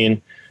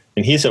Levine.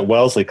 And he's at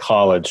Wellesley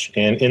College.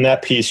 And in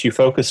that piece, you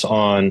focus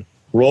on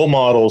role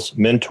models,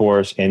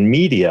 mentors, and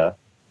media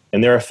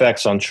and their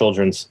effects on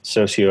children's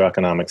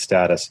socioeconomic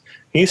status.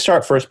 Can you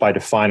start first by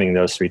defining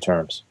those three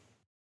terms?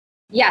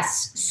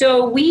 Yes.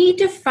 So we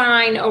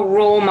define a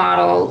role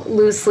model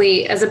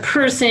loosely as a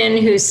person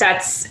who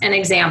sets an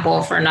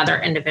example for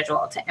another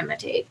individual to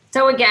imitate.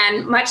 So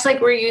again, much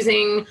like we're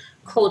using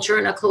culture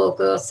in a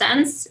colloquial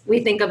sense,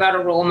 we think about a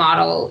role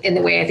model in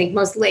the way I think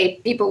most lay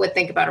people would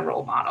think about a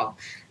role model.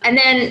 And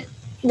then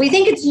we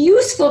think it's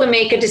useful to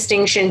make a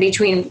distinction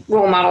between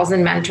role models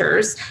and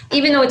mentors,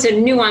 even though it's a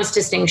nuanced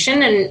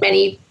distinction, and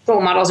many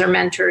role models are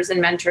mentors and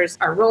mentors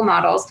are role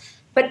models.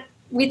 But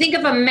we think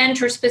of a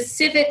mentor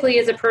specifically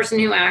as a person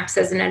who acts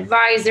as an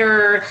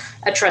advisor,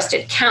 a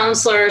trusted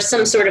counselor,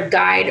 some sort of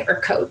guide or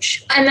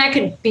coach. And that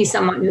could be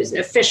someone who's an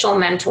official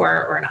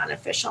mentor or an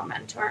unofficial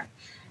mentor.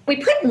 We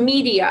put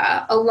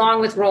media along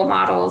with role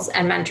models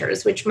and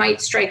mentors, which might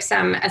strike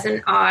some as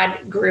an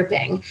odd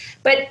grouping.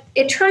 But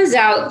it turns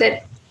out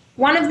that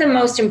one of the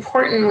most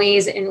important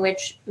ways in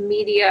which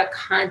media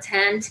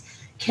content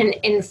can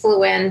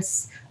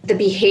influence the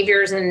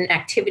behaviors and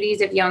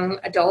activities of young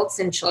adults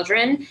and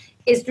children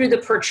is through the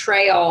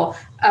portrayal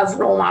of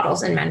role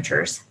models and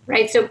mentors,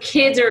 right? So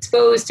kids are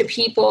exposed to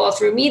people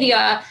through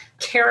media,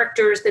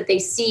 characters that they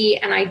see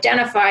and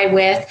identify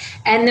with,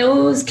 and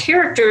those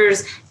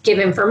characters give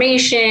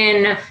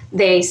information,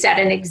 they set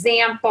an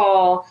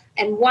example,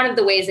 and one of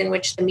the ways in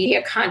which the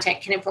media content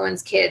can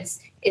influence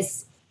kids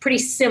is pretty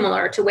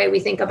similar to the way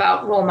we think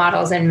about role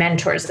models and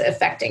mentors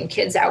affecting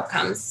kids'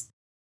 outcomes.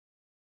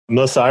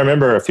 Melissa, I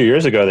remember a few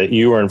years ago that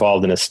you were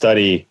involved in a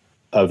study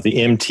of the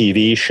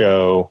MTV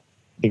show,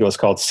 I think it was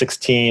called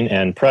 16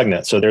 and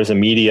Pregnant. So there's a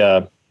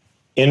media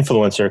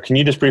influencer. Can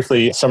you just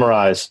briefly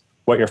summarize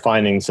what your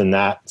findings in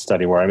that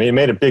study were? I mean, it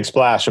made a big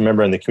splash, I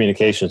remember, in the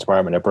communications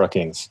department at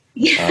Brookings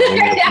when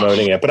you were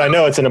promoting it. But I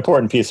know it's an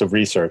important piece of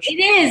research. It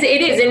is.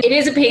 And it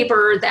is a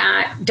paper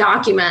that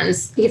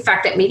documents the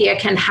effect that media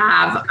can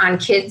have on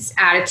kids'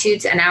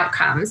 attitudes and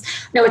outcomes.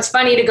 Now, it's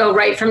funny to go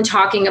right from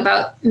talking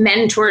about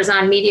mentors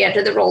on media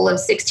to the role of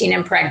 16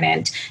 and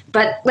Pregnant.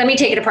 But let me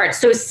take it apart.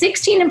 So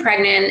 16 and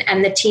Pregnant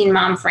and the Teen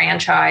Mom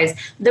franchise,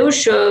 those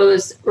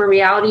shows were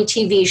reality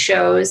TV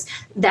shows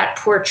that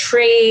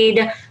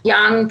portrayed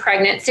young,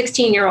 pregnant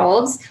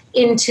 16-year-olds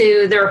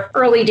into their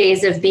early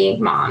days of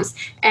being moms.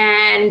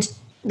 And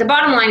the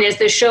bottom line is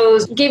the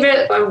shows give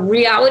it a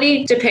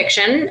reality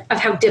depiction of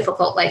how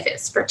difficult life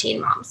is for teen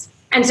moms.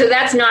 And so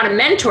that's not a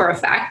mentor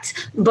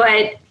effect,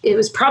 but it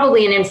was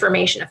probably an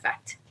information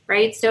effect,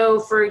 right? So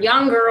for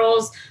young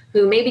girls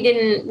who maybe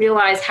didn't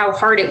realize how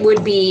hard it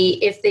would be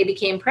if they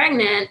became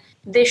pregnant,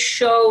 this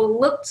show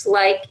looked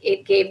like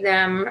it gave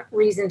them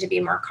reason to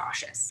be more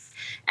cautious.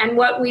 And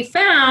what we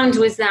found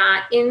was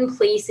that in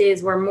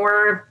places where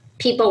more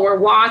people were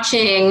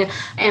watching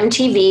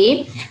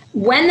MTV,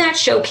 when that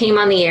show came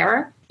on the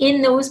air,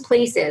 in those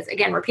places,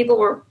 again, where people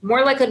were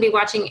more likely to be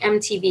watching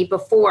MTV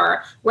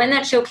before, when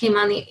that show came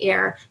on the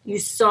air, you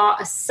saw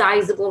a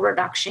sizable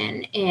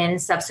reduction in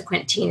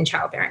subsequent teen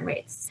childbearing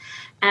rates.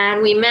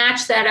 And we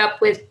matched that up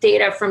with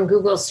data from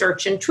Google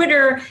search and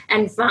Twitter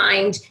and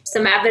find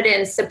some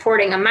evidence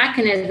supporting a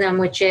mechanism,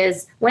 which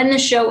is when the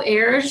show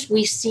airs,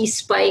 we see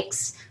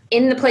spikes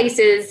in the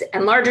places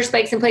and larger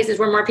spikes in places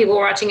where more people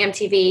were watching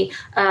MTV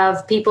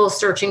of people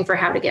searching for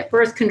how to get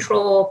birth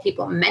control,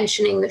 people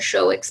mentioning the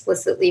show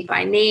explicitly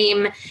by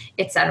name,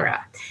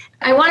 etc.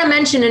 I want to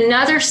mention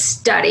another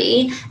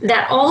study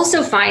that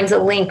also finds a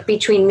link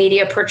between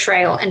media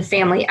portrayal and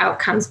family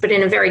outcomes, but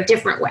in a very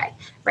different way,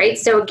 right?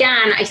 So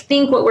again, I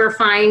think what we're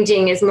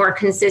finding is more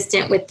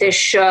consistent with this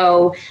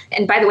show.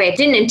 And by the way, it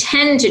didn't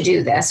intend to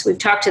do this. We've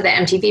talked to the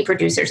MTV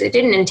producers. It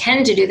didn't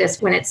intend to do this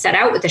when it set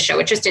out with the show.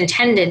 It just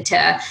intended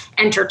to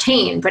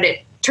entertain, but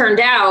it turned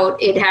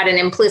out it had an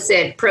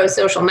implicit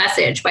pro-social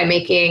message by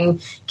making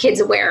kids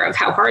aware of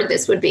how hard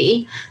this would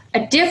be.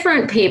 A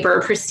different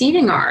paper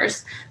preceding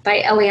ours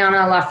by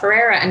Eliana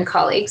LaFerreira and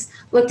colleagues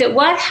looked at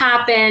what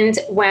happened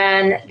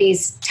when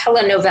these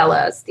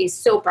telenovelas, these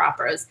soap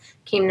operas,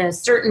 came to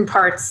certain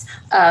parts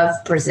of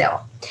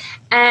Brazil.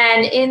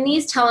 And in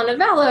these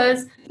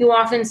telenovelas, you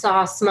often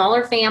saw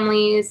smaller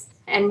families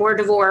and more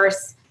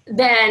divorce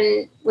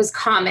than was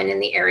common in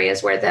the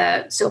areas where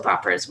the soap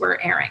operas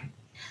were airing.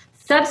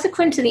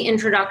 Subsequent to the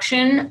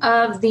introduction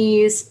of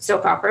these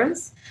soap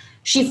operas,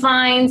 she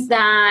finds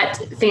that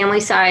family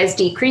size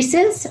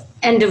decreases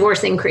and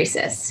divorce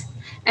increases.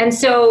 And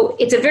so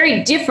it's a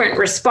very different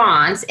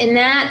response. In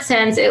that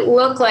sense, it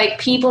looked like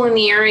people in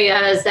the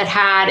areas that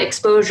had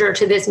exposure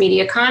to this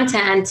media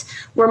content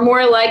were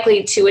more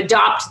likely to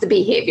adopt the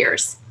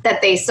behaviors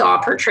that they saw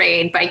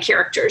portrayed by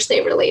characters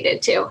they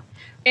related to.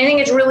 I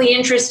think it's really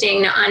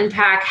interesting to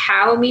unpack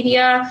how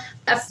media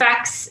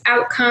affects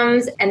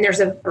outcomes, and there's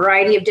a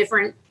variety of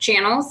different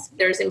channels.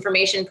 There's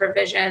information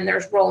provision,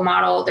 there's role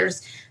model,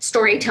 there's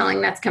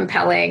storytelling that's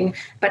compelling,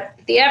 but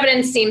the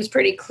evidence seems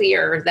pretty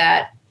clear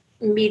that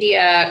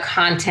media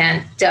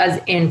content does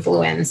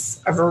influence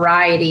a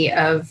variety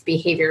of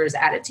behaviors,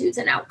 attitudes,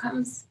 and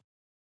outcomes.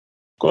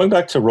 Going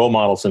back to role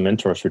models and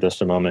mentors for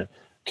just a moment,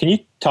 can you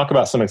talk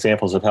about some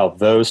examples of how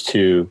those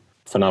two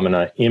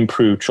phenomena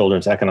improve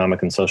children's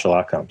economic and social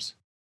outcomes?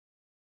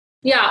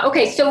 Yeah,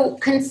 okay. So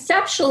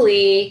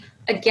conceptually,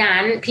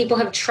 again, people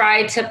have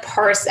tried to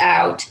parse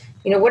out,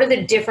 what are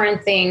the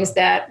different things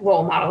that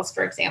role models,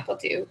 for example,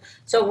 do?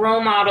 So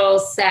role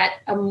models set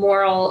a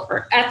moral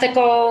or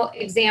ethical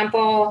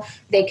example.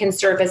 They can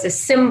serve as a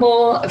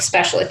symbol of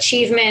special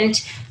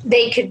achievement.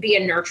 They could be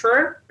a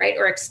nurturer, right?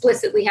 Or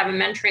explicitly have a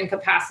mentoring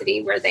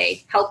capacity where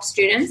they help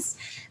students.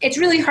 It's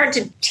really hard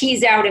to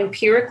tease out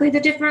empirically the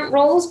different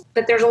roles,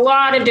 but there's a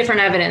lot of different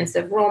evidence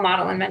of role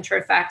model and mentor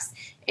effects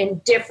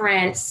in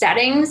different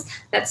settings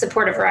that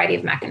support a variety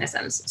of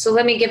mechanisms. So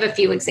let me give a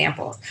few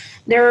examples.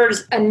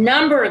 There's a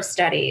number of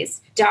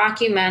studies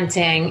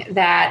documenting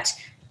that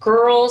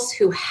girls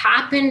who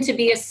happen to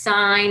be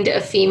assigned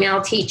a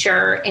female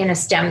teacher in a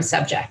STEM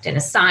subject, in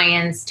a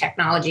science,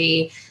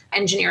 technology,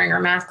 engineering, or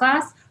math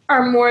class,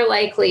 are more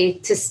likely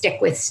to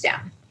stick with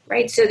STEM.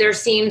 Right? So there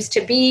seems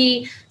to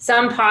be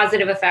some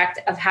positive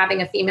effect of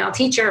having a female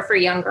teacher for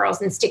young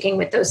girls and sticking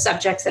with those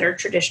subjects that are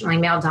traditionally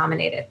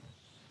male-dominated.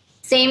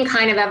 Same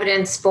kind of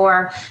evidence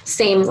for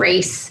same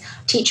race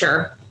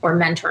teacher or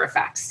mentor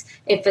effects.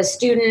 If a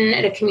student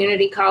at a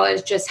community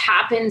college just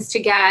happens to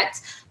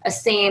get a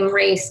same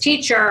race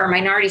teacher or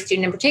minority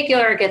student in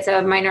particular gets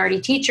a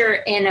minority teacher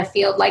in a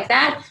field like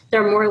that,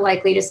 they're more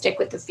likely to stick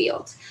with the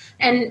field.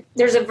 And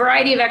there's a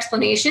variety of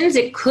explanations.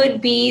 It could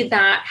be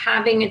that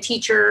having a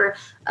teacher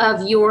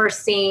of your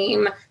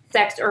same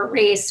sex or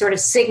race sort of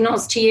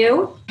signals to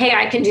you, hey,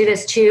 I can do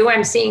this too.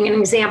 I'm seeing an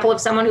example of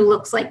someone who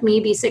looks like me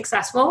be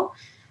successful.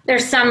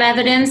 There's some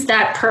evidence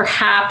that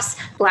perhaps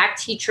Black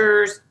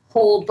teachers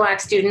hold Black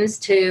students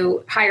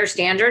to higher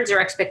standards or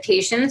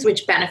expectations,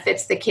 which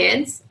benefits the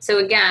kids. So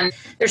again,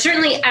 there's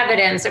certainly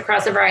evidence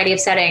across a variety of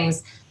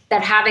settings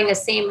that having a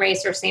same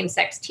race or same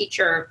sex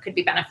teacher could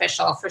be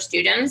beneficial for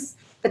students,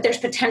 but there's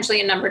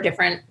potentially a number of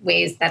different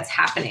ways that's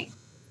happening.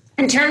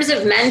 In terms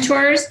of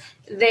mentors,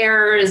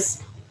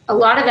 there's a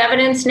lot of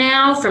evidence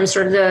now from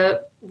sort of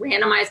the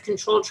randomized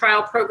controlled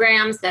trial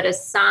programs that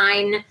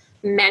assign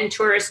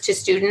mentors to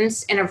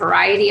students in a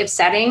variety of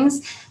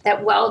settings,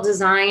 that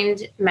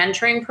well-designed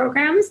mentoring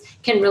programs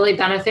can really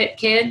benefit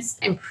kids,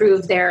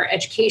 improve their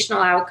educational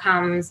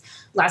outcomes,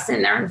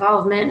 lessen their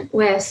involvement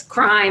with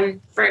crime,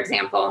 for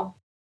example.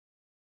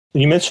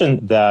 You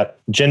mentioned that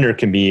gender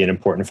can be an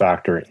important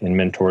factor in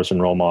mentors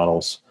and role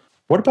models.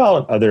 What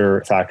about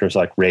other factors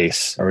like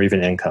race or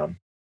even income?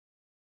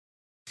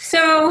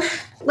 So,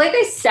 like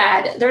I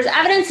said, there's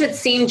evidence that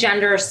same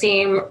gender,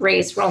 same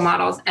race role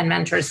models and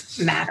mentors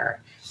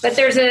matter. But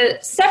there's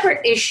a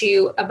separate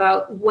issue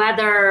about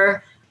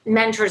whether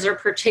mentors are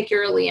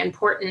particularly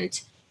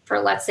important for,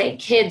 let's say,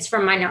 kids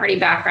from minority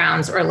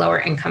backgrounds or lower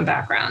income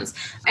backgrounds.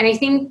 And I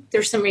think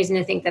there's some reason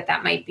to think that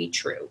that might be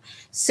true.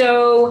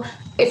 So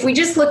if we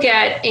just look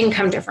at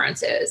income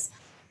differences,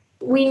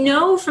 we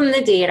know from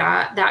the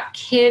data that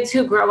kids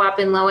who grow up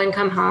in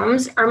low-income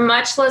homes are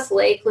much less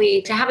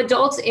likely to have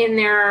adults in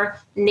their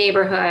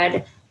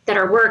neighborhood that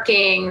are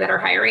working, that are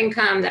higher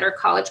income, that are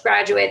college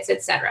graduates,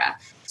 et cetera.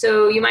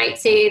 So you might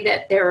say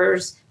that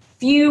there's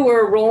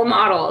fewer role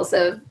models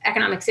of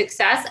economic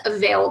success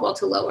available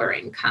to lower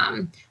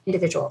income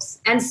individuals.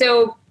 And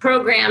so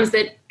programs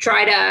that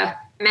try to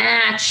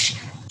match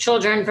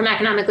children from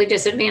economically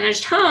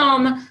disadvantaged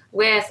home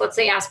with, let's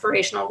say,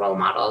 aspirational role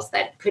models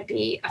that could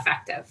be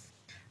effective.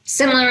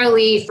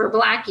 Similarly, for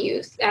Black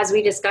youth, as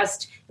we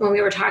discussed when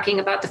we were talking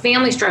about the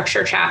family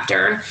structure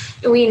chapter,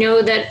 we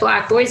know that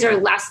Black boys are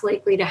less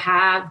likely to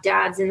have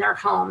dads in their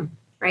home,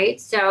 right?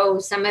 So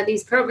some of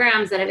these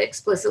programs that have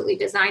explicitly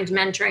designed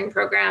mentoring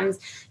programs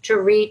to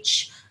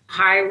reach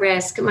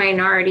high-risk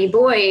minority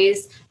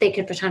boys, they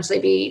could potentially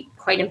be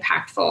quite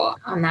impactful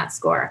on that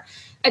score.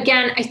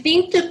 Again, I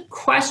think the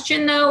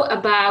question, though,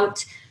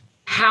 about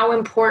how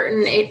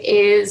important it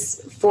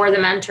is for the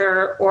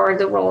mentor or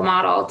the role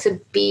model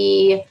to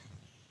be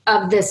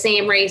of the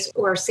same race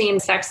or same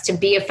sex to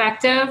be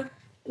effective,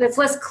 that's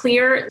less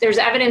clear. There's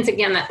evidence,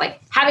 again, that like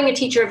having a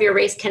teacher of your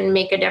race can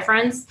make a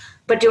difference,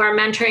 but do our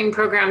mentoring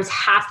programs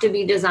have to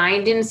be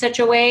designed in such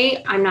a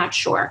way? I'm not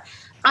sure.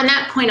 On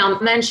that point,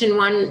 I'll mention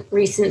one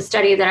recent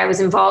study that I was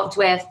involved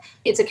with.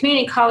 It's a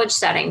community college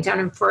setting down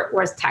in Fort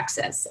Worth,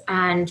 Texas.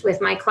 And with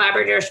my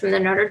collaborators from the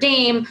Notre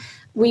Dame,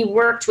 we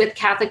worked with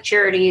Catholic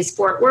Charities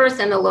Fort Worth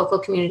and the local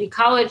community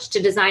college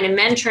to design a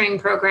mentoring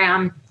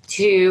program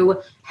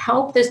to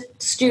help the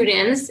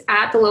students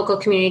at the local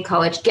community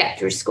college get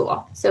through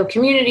school. So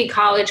community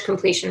college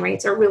completion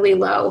rates are really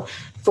low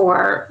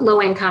for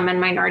low-income and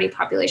minority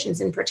populations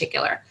in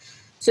particular.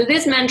 So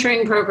this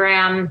mentoring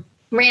program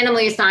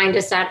randomly assigned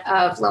a set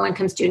of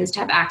low-income students to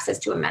have access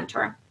to a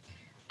mentor.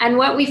 And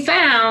what we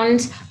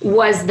found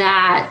was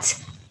that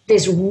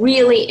this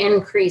really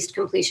increased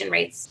completion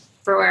rates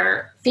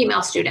for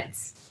female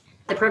students.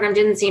 The program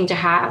didn't seem to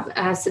have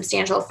a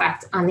substantial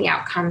effect on the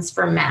outcomes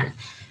for men.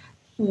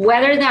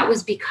 Whether that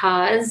was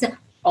because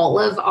all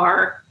of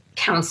our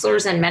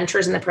counselors and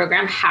mentors in the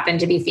program happened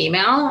to be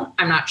female,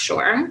 I'm not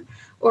sure.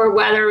 Or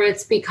whether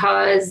it's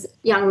because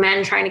young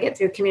men trying to get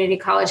through community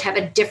college have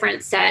a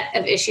different set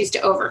of issues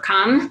to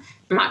overcome,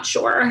 I'm not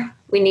sure.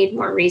 We need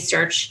more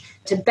research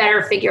to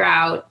better figure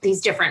out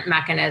these different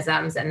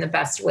mechanisms and the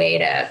best way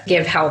to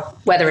give help,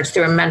 whether it's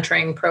through a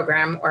mentoring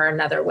program or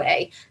another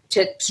way,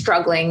 to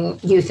struggling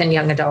youth and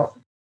young adult.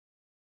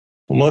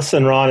 Well, Melissa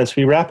and Ron, as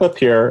we wrap up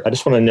here, I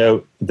just want to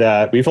note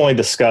that we've only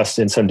discussed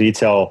in some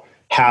detail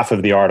half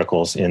of the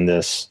articles in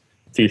this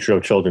Future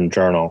of Children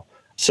journal.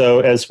 So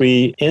as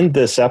we end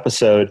this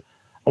episode,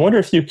 I wonder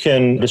if you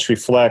can just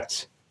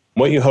reflect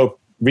what you hope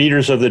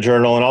readers of the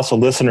journal and also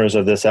listeners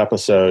of this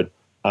episode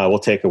will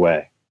take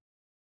away.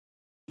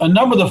 A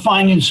number of the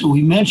findings that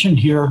we mentioned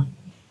here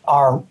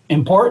are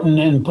important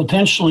and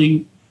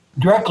potentially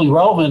directly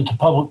relevant to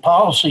public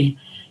policy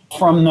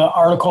from the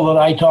article that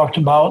I talked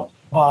about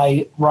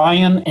by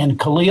Ryan and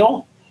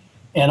Khalil,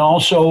 and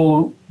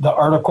also the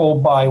article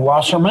by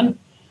Wasserman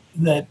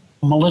that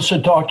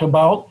Melissa talked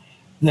about,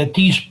 that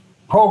these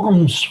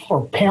programs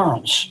for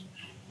parents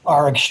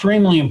are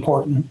extremely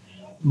important.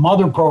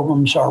 Mother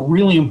programs are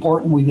really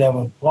important. We have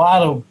a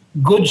lot of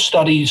good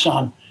studies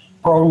on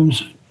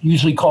programs,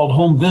 usually called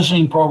home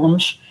visiting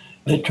programs,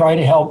 that try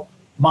to help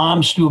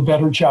moms do a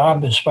better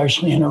job,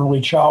 especially in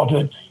early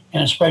childhood,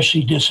 and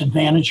especially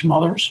disadvantaged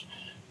mothers.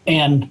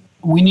 And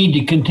we need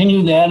to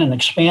continue that and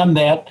expand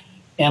that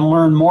and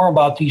learn more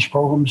about these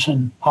programs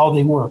and how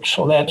they work.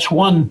 So that's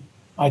one,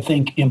 I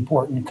think,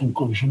 important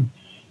conclusion.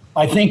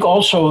 I think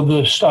also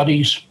the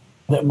studies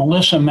that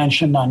Melissa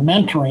mentioned on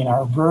mentoring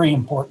are very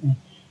important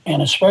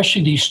and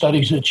especially these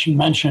studies that you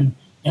mentioned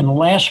in the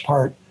last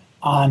part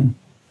on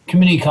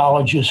community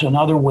colleges and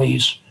other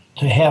ways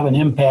to have an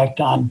impact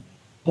on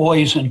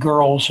boys and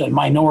girls and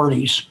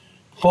minorities,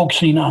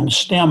 focusing on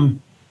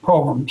STEM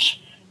programs.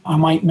 I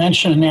might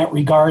mention in that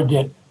regard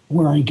that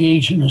we're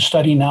engaged in a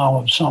study now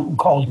of something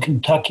called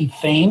Kentucky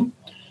FAME,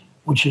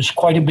 which is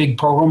quite a big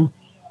program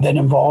that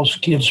involves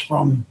kids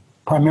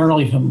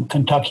primarily from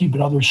Kentucky,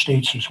 but other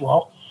states as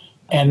well.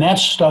 And that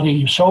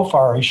study so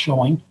far is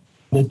showing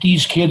that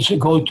these kids that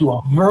go to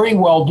a very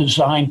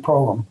well-designed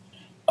program,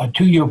 a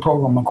 2-year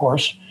program, of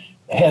course,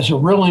 has a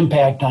real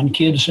impact on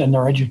kids and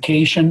their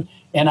education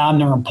and on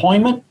their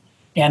employment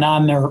and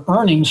on their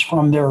earnings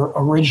from their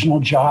original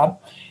job,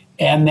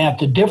 and that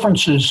the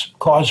differences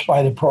caused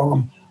by the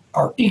program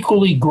are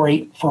equally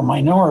great for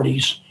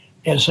minorities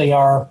as they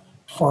are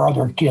for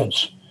other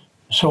kids.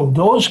 So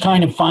those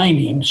kind of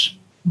findings,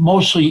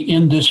 mostly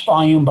in this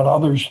volume, but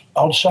others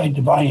outside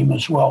the volume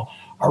as well,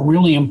 are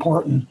really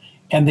important.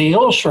 And they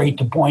illustrate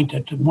the point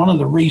that one of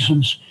the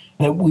reasons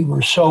that we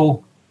were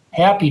so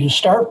happy to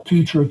start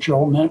Future of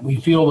Children, that we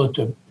feel that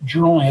the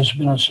journal has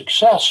been a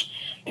success,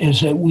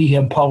 is that we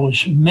have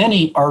published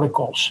many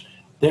articles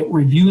that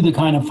review the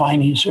kind of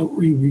findings that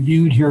we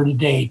reviewed here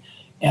today,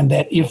 and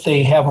that if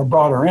they have a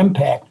broader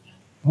impact,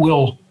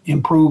 will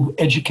improve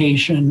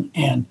education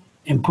and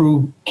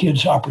improve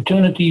kids'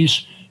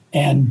 opportunities,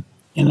 and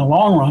in the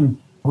long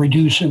run,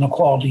 reduce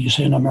inequalities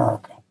in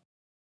America.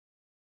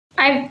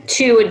 I have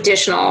 2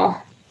 additional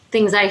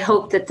things I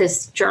hope that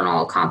this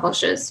journal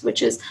accomplishes,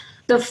 which is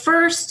the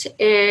first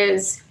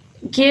is,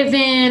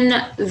 given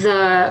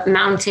the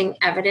mounting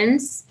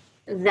evidence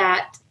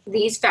that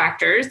these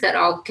factors that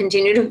I'll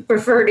continue to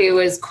refer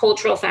to as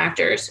cultural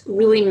factors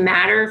really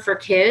matter for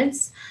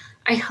kids,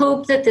 I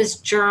hope that this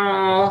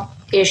journal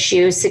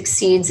issue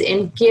succeeds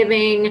in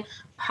giving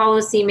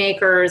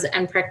policymakers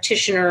and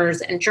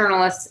practitioners and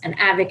journalists and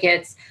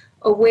advocates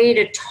a way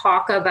to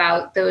talk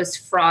about those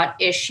fraught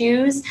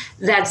issues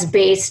that's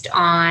based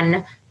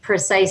on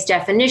precise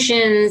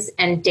definitions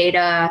and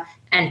data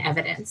and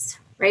evidence,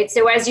 right?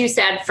 So as you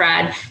said,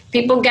 Fred,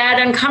 people get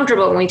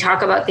uncomfortable when we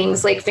talk about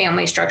things like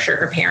family structure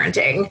or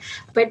parenting.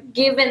 But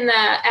given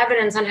the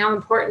evidence on how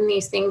important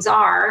these things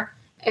are,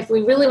 if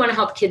we really want to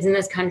help kids in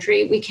this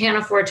country, we can't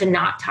afford to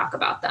not talk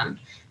about them.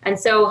 And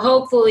so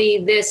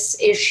hopefully this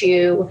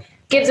issue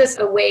gives us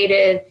a way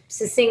to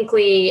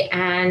succinctly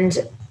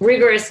and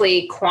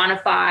rigorously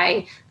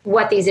quantify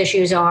what these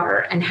issues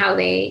are and how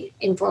they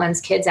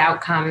influence kids'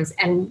 outcomes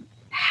and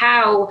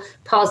how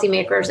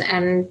policymakers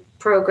and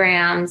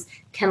programs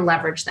can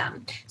leverage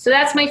them. So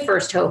that's my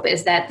first hope,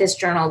 is that this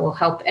journal will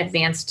help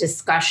advance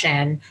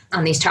discussion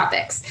on these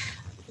topics.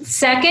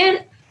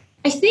 Second,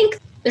 I think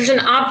there's an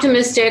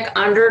optimistic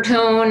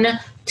undertone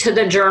to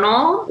the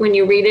journal when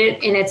you read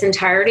it in its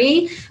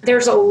entirety.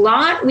 There's a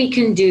lot we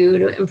can do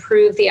to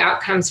improve the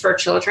outcomes for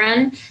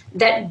children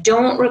that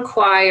don't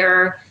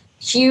require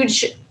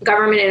huge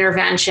government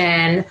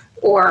intervention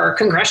or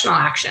congressional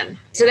action.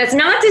 So that's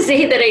not to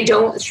say that I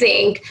don't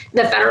think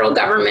the federal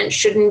government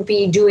shouldn't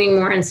be doing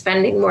more and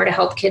spending more to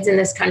help kids in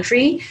this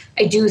country.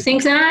 I do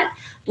think that.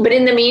 But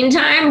in the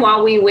meantime,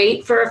 while we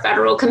wait for a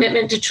federal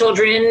commitment to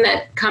children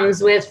that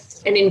comes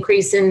with an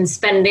increase in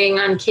spending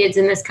on kids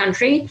in this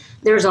country,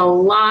 there's a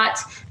lot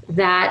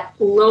that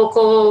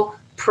local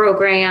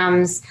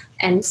programs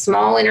and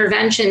small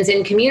interventions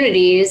in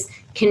communities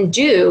can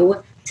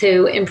do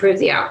to improve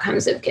the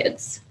outcomes of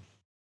kids.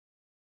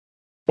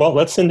 Well,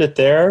 let's end it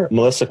there.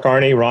 Melissa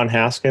Carney, Ron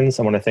Haskins,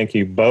 I want to thank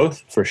you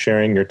both for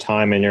sharing your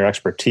time and your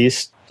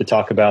expertise to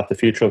talk about the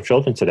future of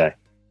children today.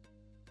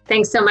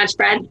 Thanks so much,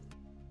 Fred.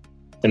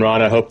 And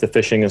Ron, I hope the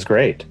fishing is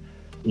great.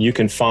 You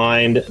can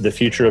find The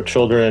Future of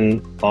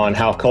Children on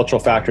how cultural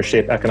factors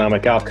shape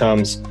economic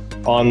outcomes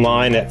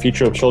online at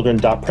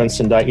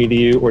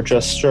futureofchildren.princeton.edu, or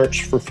just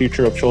search for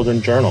Future of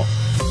Children Journal.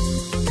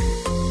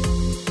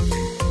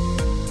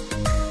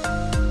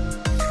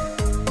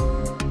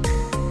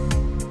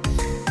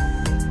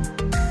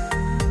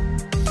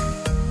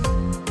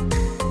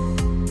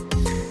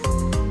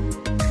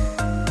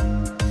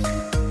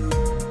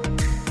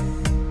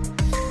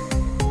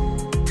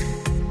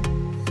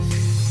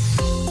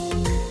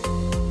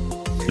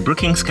 The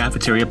Brookings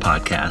Cafeteria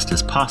podcast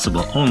is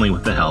possible only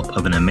with the help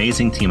of an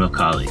amazing team of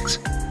colleagues.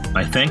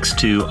 My thanks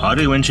to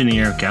audio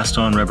engineer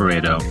Gaston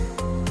Reboredo,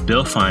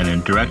 Bill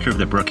Finan, director of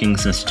the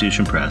Brookings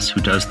Institution Press,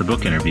 who does the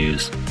book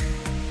interviews,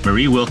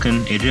 Marie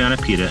Wilkin, Adriana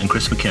Pita, and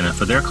Chris McKenna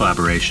for their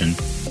collaboration,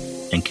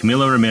 and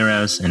Camilo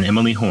Ramirez and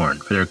Emily Horn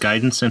for their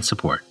guidance and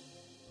support.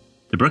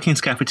 The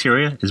Brookings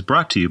Cafeteria is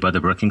brought to you by the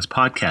Brookings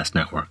Podcast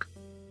Network,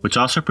 which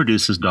also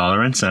produces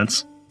Dollar and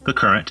Cents, The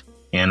Current,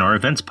 and our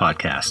events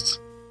podcasts.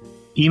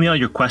 Email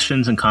your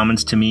questions and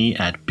comments to me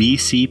at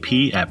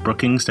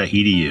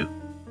bcp@brookings.edu.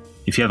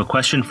 If you have a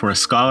question for a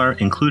scholar,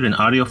 include an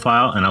audio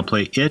file and I'll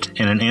play it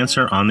and an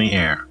answer on the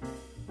air.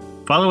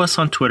 Follow us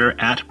on Twitter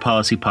at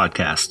Policy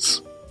Podcasts.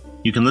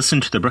 You can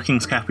listen to the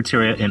Brookings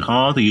Cafeteria in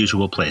all the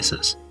usual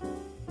places.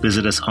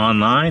 Visit us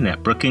online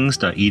at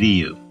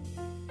brookings.edu.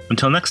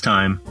 Until next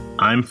time,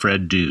 I'm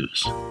Fred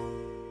Dews.